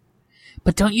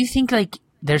 But don't you think like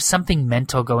there's something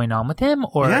mental going on with him?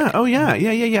 Or yeah. Oh, yeah.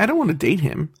 Yeah. I don't want to date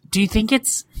him. Do you think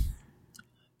it's...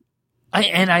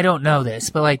 I don't know this,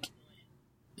 but like,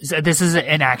 this is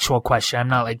an actual question. I'm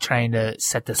not like trying to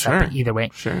set this up either way.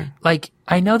 Sure. Like,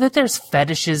 I know that there's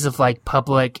fetishes of like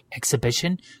public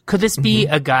exhibition. Could this be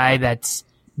a guy that's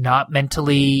not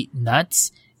mentally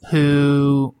nuts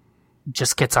who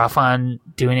just gets off on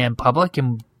doing it in public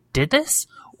and did this?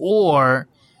 Or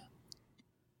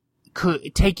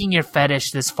taking your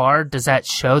fetish this far, does that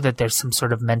show that there's some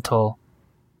sort of mental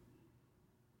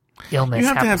illness? You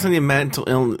have happening? to have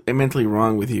something mentally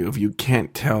wrong with you if you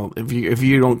can't tell, if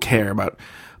you don't care about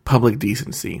public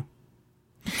decency.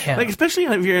 Yeah. Like, especially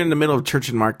if you're in the middle of church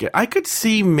and market. I could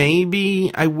see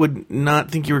maybe I would not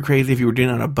think you were crazy if you were doing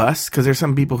it on a bus, because there's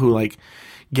some people who like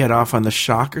get off on the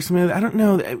shock or something. I don't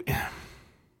know.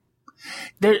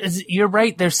 You're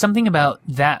right. There's something about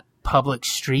that public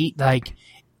street. Like,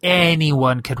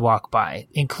 anyone could walk by,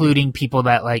 including people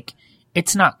that like,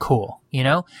 it's not cool, you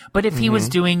know? But if he was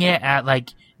doing it at like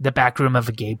the back room of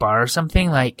a gay bar or something,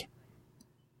 like,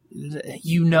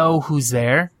 you know who's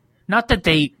there. Not that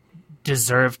they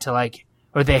deserve to like,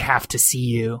 or they have to see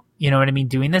you, you know what I mean,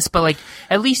 doing this, but like,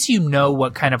 at least you know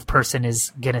what kind of person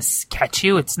is gonna catch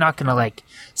you. It's not gonna like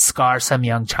scar some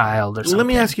young child or something. Let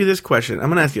me ask you this question. I'm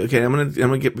gonna ask you, okay, I'm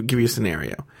gonna give you a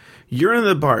scenario. You're in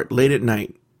the bar late at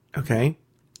night, okay?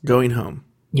 Going home.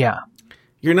 Yeah.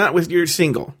 You're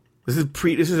single. This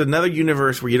is another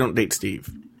universe where you don't date Steve,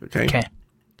 okay? Okay.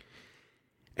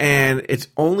 And it's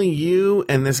only you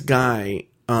and this guy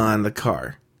on the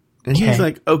car. And he's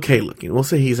like, okay looking. We'll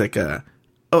say he's like a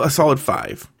solid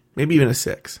 5, maybe even a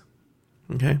 6.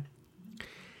 Okay.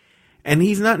 And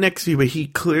he's not next to you, but he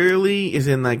clearly is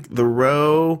in like the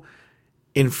row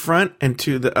in front and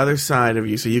to the other side of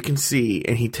you, so you can see.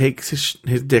 And he takes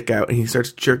his dick out and he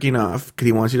starts jerking off because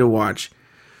he wants you to watch.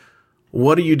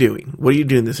 What are you doing? What do you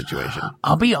do in this situation?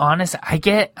 I'll be honest.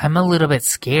 I'm a little bit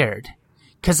scared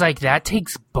because like that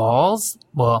takes balls.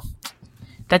 Well,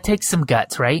 that takes some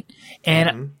guts, right?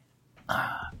 And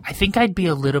I think I'd be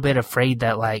a little bit afraid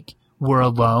that like we're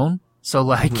alone. So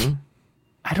like,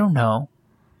 I don't know.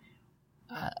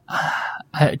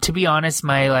 To be honest,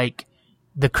 my like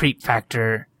the creep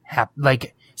factor,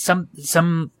 like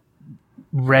some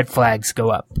red flags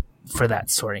go up for that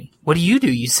story. What do?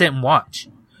 You sit and watch.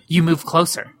 You move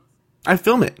closer. I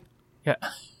film it. Yeah.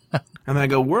 And then I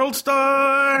go, World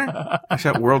Star! I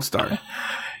shout World Star.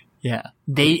 Yeah.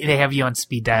 They have you on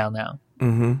speed dial now.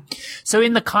 Mm-hmm. So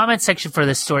in the comment section for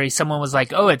this story, someone was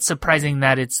like, oh, it's surprising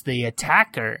that it's the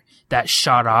attacker that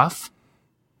shot off.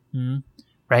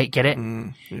 Right? Get it?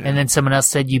 Yeah. And then someone else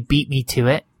said, you beat me to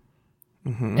it.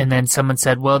 And then someone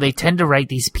said, well, they tend to write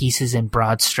these pieces in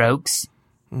broad strokes.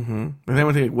 And then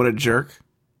I think, what a jerk.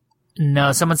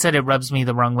 No, someone said it rubs me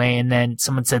the wrong way, and then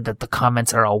someone said that the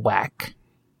comments are all whack.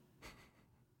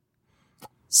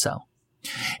 So,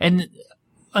 and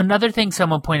another thing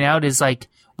someone pointed out is like,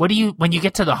 when you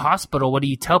get to the hospital, what do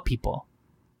you tell people?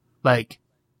 Like,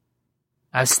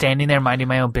 I was standing there minding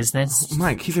my own business.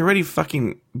 Mike, he's already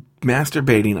fucking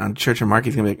masturbating on Church and Market.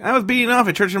 He's gonna be like, I was beating off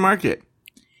at Church and Market.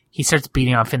 He starts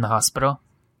beating off in the hospital.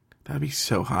 That'd be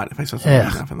so hot if I saw someone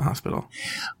beating off in the hospital.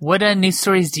 What news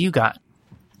stories do you got?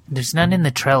 There's none in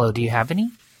the Trello. Do you have any?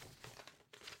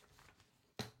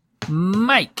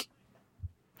 Mike.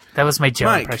 That was my Joe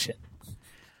Mike. impression.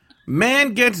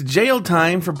 Man gets jail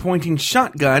time for pointing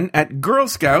shotgun at Girl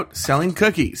Scout selling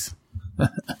cookies.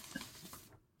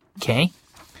 Okay.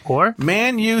 Or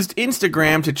Man used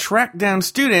Instagram to track down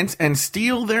students and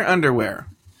steal their underwear.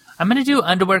 I'm going to do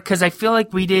underwear because I feel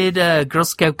like we did Girl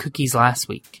Scout cookies last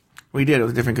week. We did. It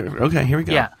was a different cookie. Okay, here we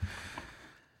go. Yeah.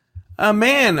 A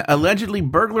man allegedly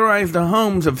burglarized the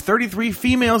homes of 33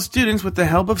 female students with the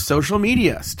help of social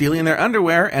media, stealing their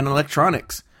underwear and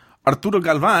electronics. Arturo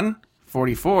Galvan,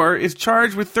 44, is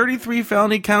charged with 33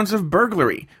 felony counts of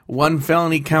burglary, 1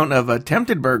 felony count of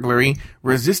attempted burglary,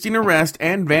 resisting arrest,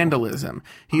 and vandalism.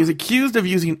 He is accused of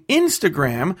using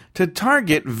Instagram to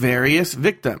target various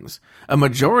victims, a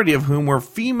majority of whom were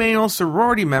female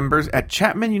sorority members at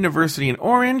Chapman University in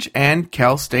Orange and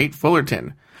Cal State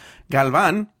Fullerton.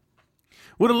 Galvan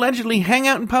would allegedly hang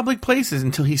out in public places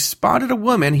until he spotted a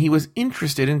woman he was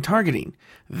interested in targeting.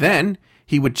 Then,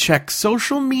 he would check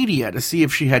social media to see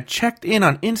if she had checked in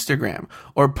on Instagram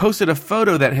or posted a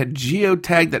photo that had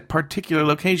geotagged that particular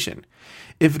location.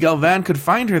 If Galvan could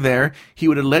find her there, he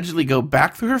would allegedly go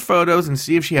back through her photos and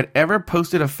see if she had ever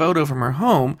posted a photo from her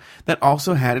home that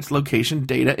also had its location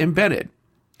data embedded.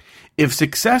 If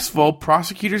successful,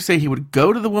 prosecutors say he would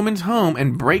go to the woman's home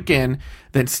and break in,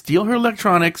 then steal her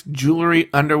electronics, jewelry,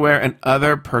 underwear, and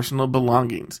other personal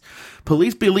belongings.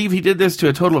 Police believe he did this to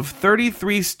a total of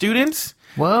 33 students.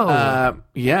 Whoa.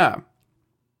 Yeah.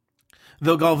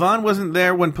 Though Galvan wasn't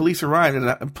there when police arrived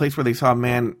at a place where they saw a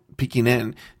man peeking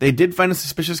in, they did find a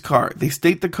suspicious car. They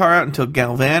staked the car out until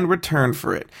Galvan returned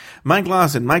for it. Mike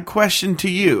Lawson, my question to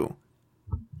you.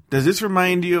 Does this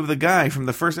remind you of the guy from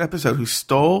the first episode who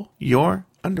stole your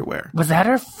underwear? Was that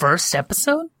our first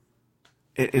episode?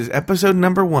 It is episode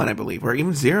number 1, I believe, or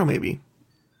even 0, maybe.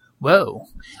 Whoa.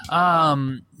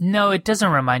 No, it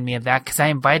doesn't remind me of that because I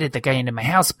invited the guy into my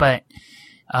house, but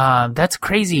that's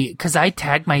crazy because I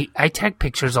tag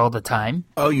pictures all the time.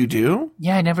 Oh, you do?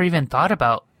 Yeah, I never even thought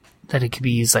about that it could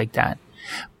be used like that.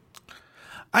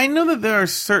 I know that there are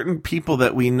certain people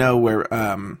that we know where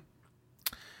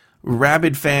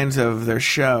rabid fans of their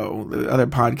show, the other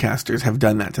podcasters, have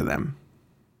done that to them.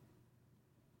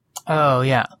 Oh,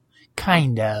 yeah.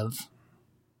 Kind of.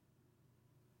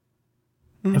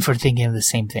 If we're thinking of the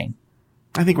same thing.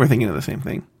 I think we're thinking of the same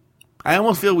thing. I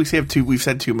almost feel we've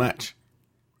said too much.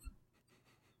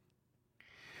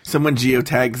 Someone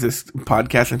geotags this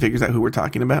podcast and figures out who we're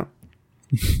talking about.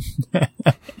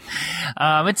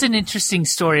 It's an interesting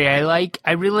story.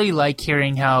 I really like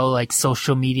hearing how like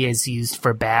social media is used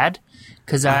for bad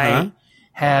because I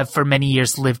have for many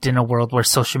years lived in a world where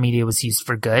social media was used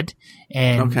for good,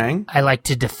 and I like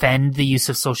to defend the use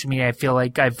of social media. I feel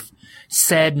like I've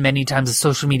said many times that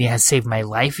social media has saved my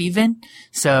life even.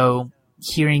 So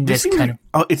hearing this kind of...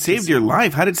 Oh, it saved your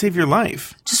life? How did it save your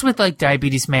life? Just with like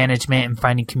diabetes management and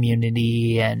finding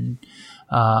community and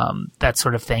that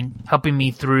sort of thing, helping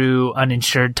me through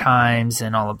uninsured times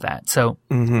and all of that. So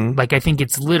like I think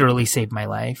it's literally saved my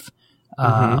life.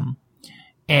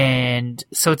 And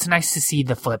so it's nice to see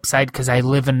the flip side because I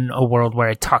live in a world where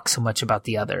I talk so much about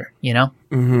the other, you know?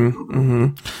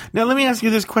 Now let me ask you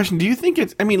this question. Do you think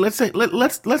it's, I mean, let's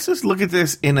just look at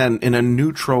this in a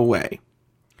neutral way.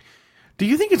 Do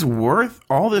you think it's worth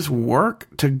all this work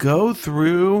to go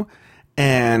through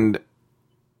and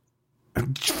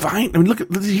find, I mean,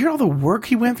 did you hear all the work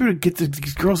he went through to get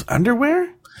these girls'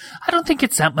 underwear? I don't think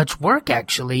it's that much work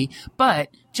actually, but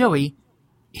Joey,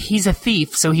 he's a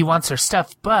thief, so he wants her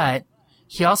stuff, but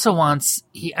he also wants,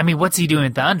 what's he doing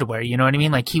with the underwear? You know what I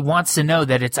mean? Like, he wants to know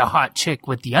that it's a hot chick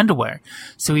with the underwear.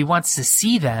 So he wants to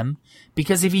see them,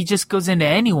 because if he just goes into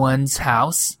anyone's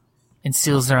house and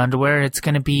steals their underwear, it's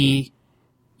going to be,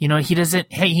 you know,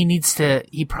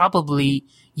 he probably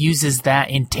uses that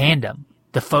in tandem.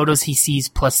 The photos he sees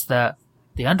plus the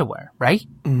underwear, right?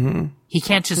 He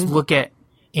can't just look at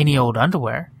any old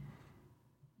underwear.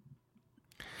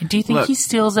 And do you think he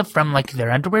steals it from like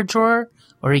their underwear drawer,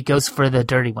 or he goes for the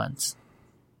dirty ones?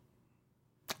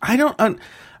 I don't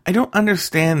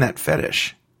understand that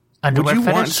fetish. Underwear Would you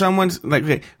fetish? want someone's like?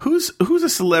 Okay, who's a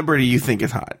celebrity you think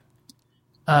is hot?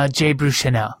 Jay Bruce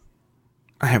Chanel.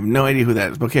 I have no idea who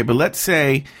that is. Okay, but let's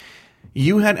say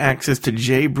you had access to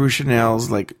Jay Bruce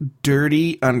Chanel's like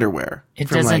dirty underwear. It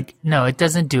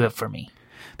doesn't do it for me.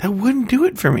 That wouldn't do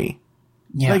it for me.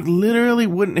 Yeah. Like literally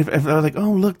wouldn't. If I was like,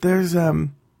 oh look, there's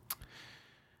Kevin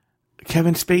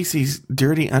Spacey's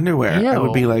dirty underwear. Ew. I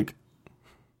would be like,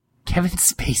 Kevin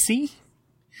Spacey?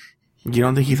 You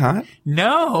don't think he's hot?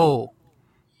 No.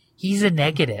 He's a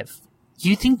negative.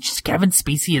 You think just Kevin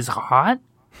Spacey is hot?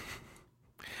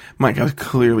 Mike, I was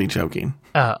clearly joking.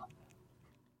 Oh.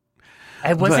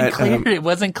 It wasn't clear. It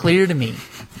wasn't clear to me.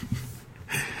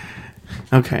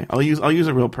 Okay, I'll use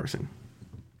a real person.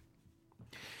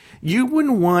 You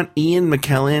wouldn't want Ian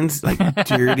McKellen's like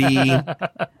dirty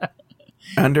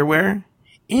underwear?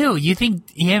 Ew, you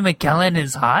think Ian McKellen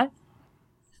is hot?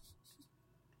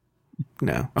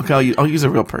 No. Okay, I'll use a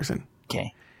real person.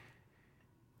 Okay.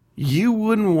 You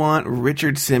wouldn't want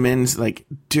Richard Simmons like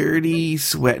dirty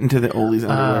sweat into the Ollie's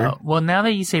underwear? Well, now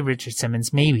that you say Richard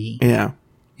Simmons, maybe. Yeah.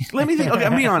 Let me think. Okay,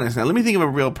 I'm being honest now. Let me think of a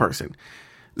real person.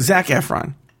 Zac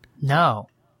Efron. No.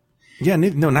 Yeah,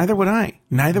 no, neither would I.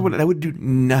 That would do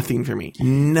nothing for me.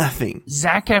 Nothing.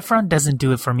 Zac Efron doesn't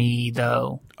do it for me,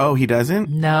 though. Oh, he doesn't?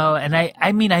 No, and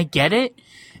I mean, I get it,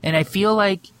 and I feel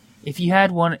like if you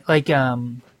had one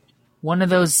of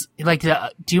those, like,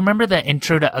 do you remember the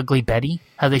intro to Ugly Betty?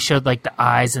 How they showed, like, the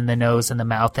eyes and the nose and the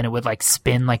mouth, and it would, like,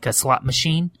 spin like a slot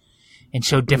machine and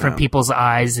show different people's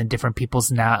eyes and different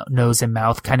people's nose and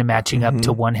mouth kind of matching up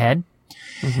to one head?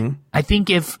 Mm-hmm. I think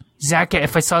if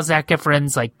I saw Zac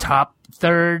Efron's, like, top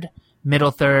third,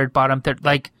 middle third, bottom third,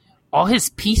 like, all his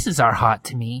pieces are hot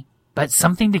to me, but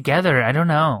something together, I don't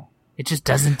know. It just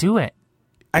doesn't do it.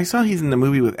 I saw he's in the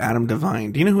movie with Adam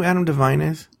Devine. Do you know who Adam Devine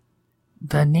is?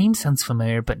 The name sounds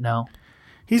familiar, but no.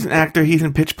 He's an actor. He's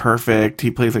in Pitch Perfect. He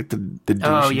plays like the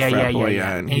douchey frat boy.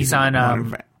 Yeah. And he's on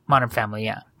Modern Family,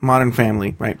 yeah. Modern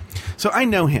Family, right. So I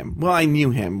know him. Well, I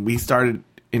knew him. We started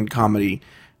in comedy,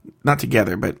 not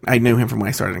together, but I knew him from when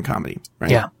I started in comedy, right?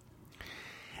 Yeah.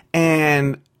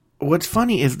 And what's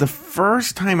funny is the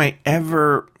first day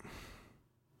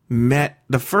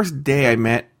I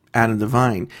met Adam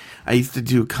Devine, I used to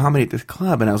do comedy at this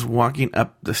club, and I was walking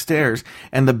up the stairs,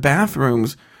 and the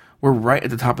bathrooms were right at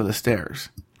the top of the stairs.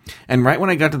 And right when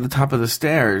I got to the top of the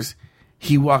stairs,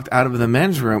 he walked out of the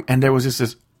men's room, and there was just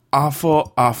this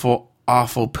awful, awful,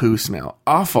 awful poo smell.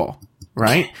 Awful,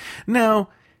 right? Now,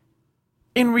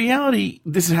 in reality,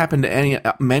 this has happened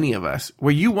to many of us,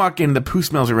 where you walk in, the poo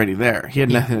smell's already there. He had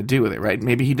nothing to do with it, right?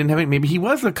 Maybe he didn't have it. Maybe he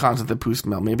was the cause of the poo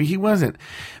smell. Maybe he wasn't.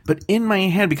 But in my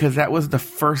head, because that was the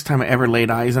first time I ever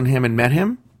laid eyes on him and met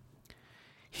him,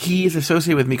 he is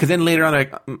associated with me. Because then later on,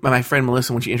 like, my friend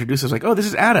Melissa, when she introduced us, was like, oh, this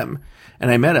is Adam.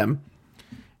 And I met him.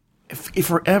 If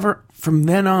forever, from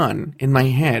then on, in my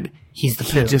head, he's the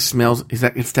poo. He just smells.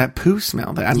 It's that poo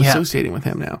smell that I'm associating with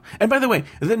him now. And by the way,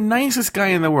 the nicest guy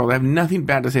in the world. I have nothing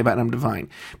bad to say about Adam Devine,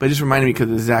 but it just reminded me because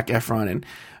of Zac Efron and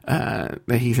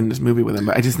that he's in this movie with him.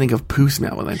 But I just think of poo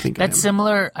smell when I think of him. That's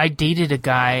similar. I dated a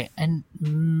guy, and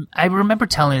I remember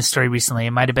telling a story recently.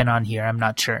 It might have been on here. I'm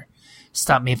not sure.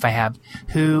 Stop me if I have.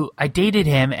 Who I dated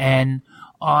him, and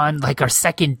on like our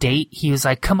second date, he was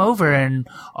like, "Come over and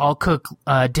I'll cook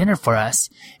dinner for us."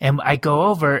 And I go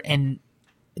over, and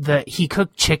he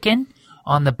cooked chicken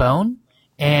on the bone,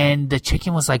 and the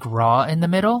chicken was like raw in the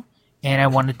middle, and I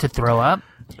wanted to throw up.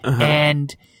 Uh-huh.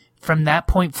 And from that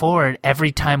point forward,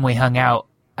 every time we hung out,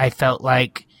 I felt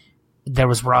like there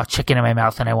was raw chicken in my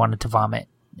mouth and I wanted to vomit,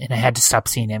 and I had to stop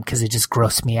seeing him because it just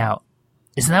grossed me out.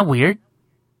 Isn't that weird?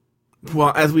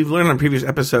 Well, as we've learned on previous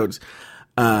episodes,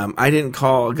 I didn't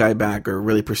call a guy back or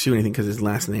really pursue anything because his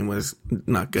last name was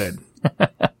not good.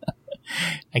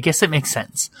 I guess it makes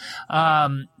sense.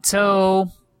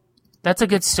 So that's a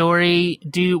good story.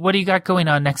 What do you got going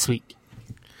on next week?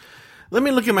 Let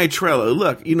me look at my Trello.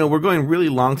 Look, we're going really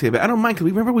long today, but I don't mind because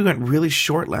remember we went really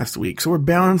short last week, so we're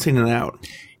balancing it out.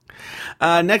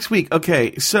 Next week,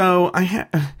 okay. So I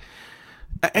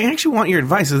actually want your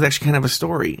advice. This is actually kind of a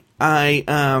story.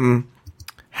 I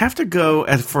have to go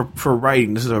for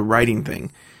writing. This is a writing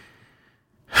thing.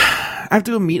 I have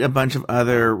to go meet a bunch of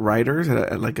other writers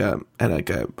at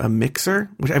a mixer,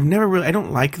 which I've never really. I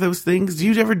don't like those things. Do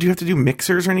you have to do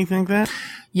mixers or anything like that?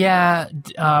 Yeah,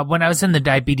 when I was in the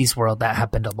diabetes world, that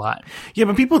happened a lot. Yeah,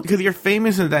 but people, because you're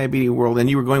famous in the diabetes world and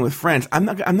you were going with friends, I'm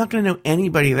not going to know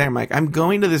anybody there, Mike. I'm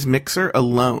going to this mixer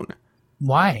alone.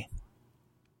 Why?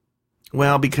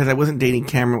 Well, because I wasn't dating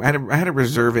Cameron. I had to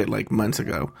reserve it like months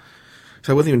ago,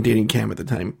 so I wasn't even dating Cam at the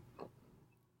time.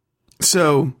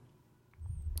 So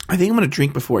I think I'm going to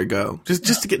drink before I go,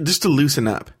 just to loosen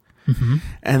up,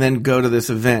 and then go to this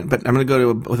event. But I'm going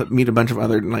to go meet a bunch of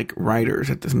other like writers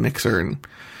at this mixer, and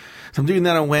so I'm doing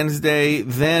that on Wednesday.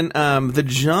 Then the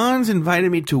Johns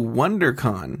invited me to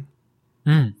WonderCon.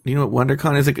 Do you know what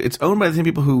WonderCon is? Like, it's owned by the same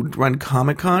people who run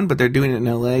Comic-Con, but they're doing it in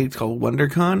LA. It's called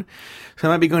WonderCon. So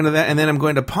I might be going to that, and then I'm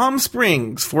going to Palm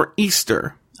Springs for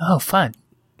Easter. Oh, fun!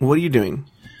 What are you doing?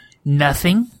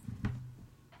 Nothing.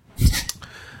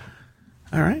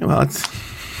 All right. Well, it's.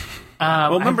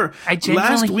 Well, remember,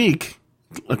 last week.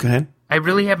 Look ahead. I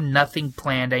really have nothing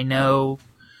planned. I know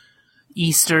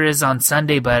Easter is on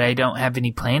Sunday, but I don't have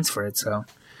any plans for it. So.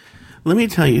 Let me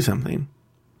tell you something.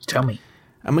 Tell me.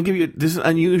 I'm going to give you, this is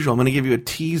unusual. I'm going to give you a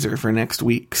teaser for next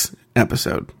week's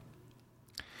episode.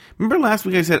 Remember last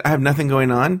week I said I have nothing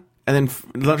going on? And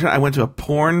then I went to a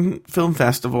porn film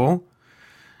festival.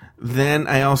 Then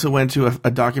I also went to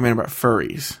a documentary about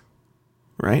furries.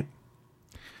 Right?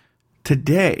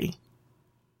 Today,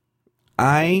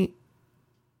 I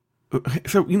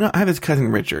have this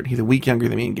cousin Richard. He's a week younger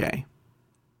than me and gay.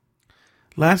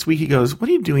 Last week he goes, "What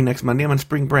are you doing next Monday? I'm on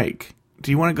spring break. Do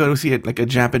you want to go see a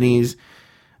Japanese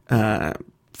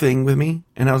thing with me?"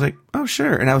 And I was like, "Oh,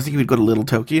 sure." And I was thinking we'd go to Little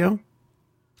Tokyo.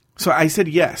 So I said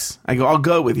yes. I go, "I'll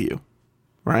go with you."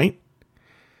 Right?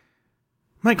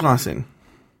 Mike Lawson,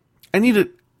 I need to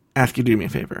ask you to do me a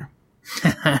favor.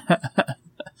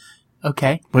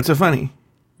 Okay. What's so funny?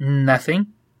 Nothing.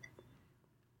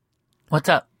 What's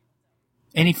up?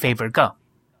 Any favor, go.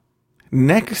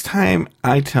 Next time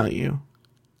I tell you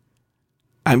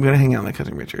I'm going to hang out with my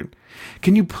cousin Richard,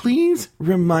 can you please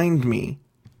remind me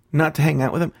not to hang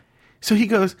out with him? So he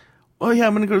goes, "Oh yeah,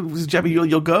 I'm going to go to Japan.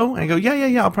 You'll go?" And I go,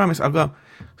 yeah, I'll promise. I'll go.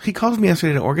 He calls me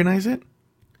yesterday to organize it.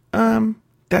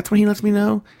 That's when he lets me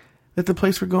know that the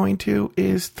place we're going to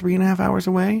is 3.5 hours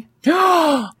away.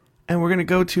 And we're going to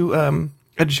go to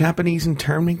a Japanese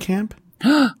internment camp.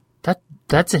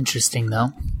 That's interesting,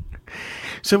 though.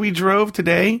 So we drove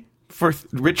today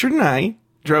Richard and I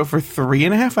drove for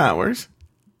 3.5 hours,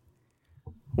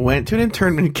 went to an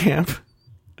internment camp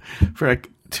for like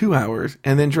 2 hours,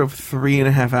 and then drove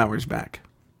 3.5 hours back.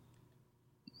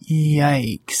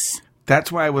 Yikes.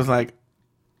 That's why I was like,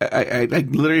 I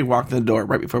literally walked in the door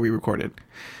right before we recorded.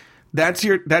 That's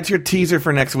your teaser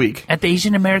for next week. At the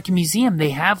Asian American Museum,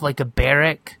 they have like a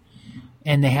barrack,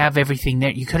 and they have everything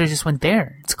there. You could have just went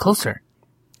there. It's closer.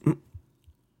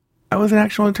 I was an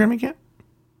actual internment camp?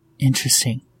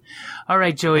 Interesting. All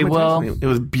right, Joey, well... It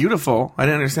was beautiful. I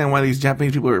didn't understand why these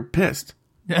Japanese people were pissed.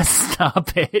 Stop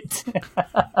it.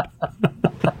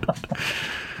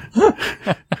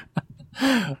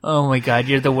 Oh my God,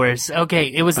 you're the worst. Okay,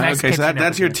 it was nice. Okay, so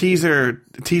that's your teaser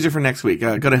for next week.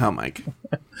 Go to hell, Mike.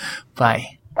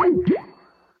 Bye.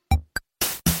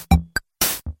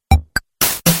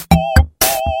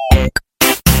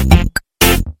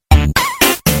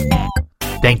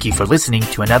 Thank you for listening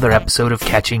to another episode of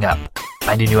Catching Up.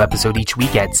 Find a new episode each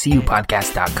week at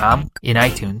cupodcast.com, in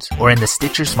iTunes, or in the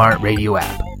Stitcher Smart Radio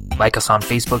app. Like us on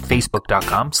Facebook,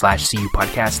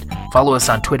 facebook.com/cupodcast. Follow us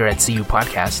on Twitter at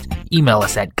cupodcast. Email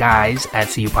us at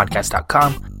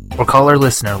guys@cupodcast.com, or call our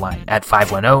listener line at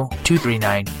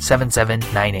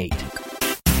 510-239-7798.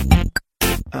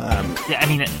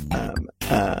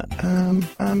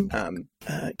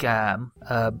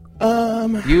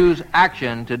 Use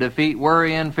action to defeat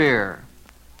worry and fear.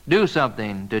 Do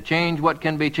something to change what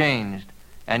can be changed,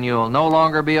 and you'll no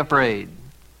longer be afraid.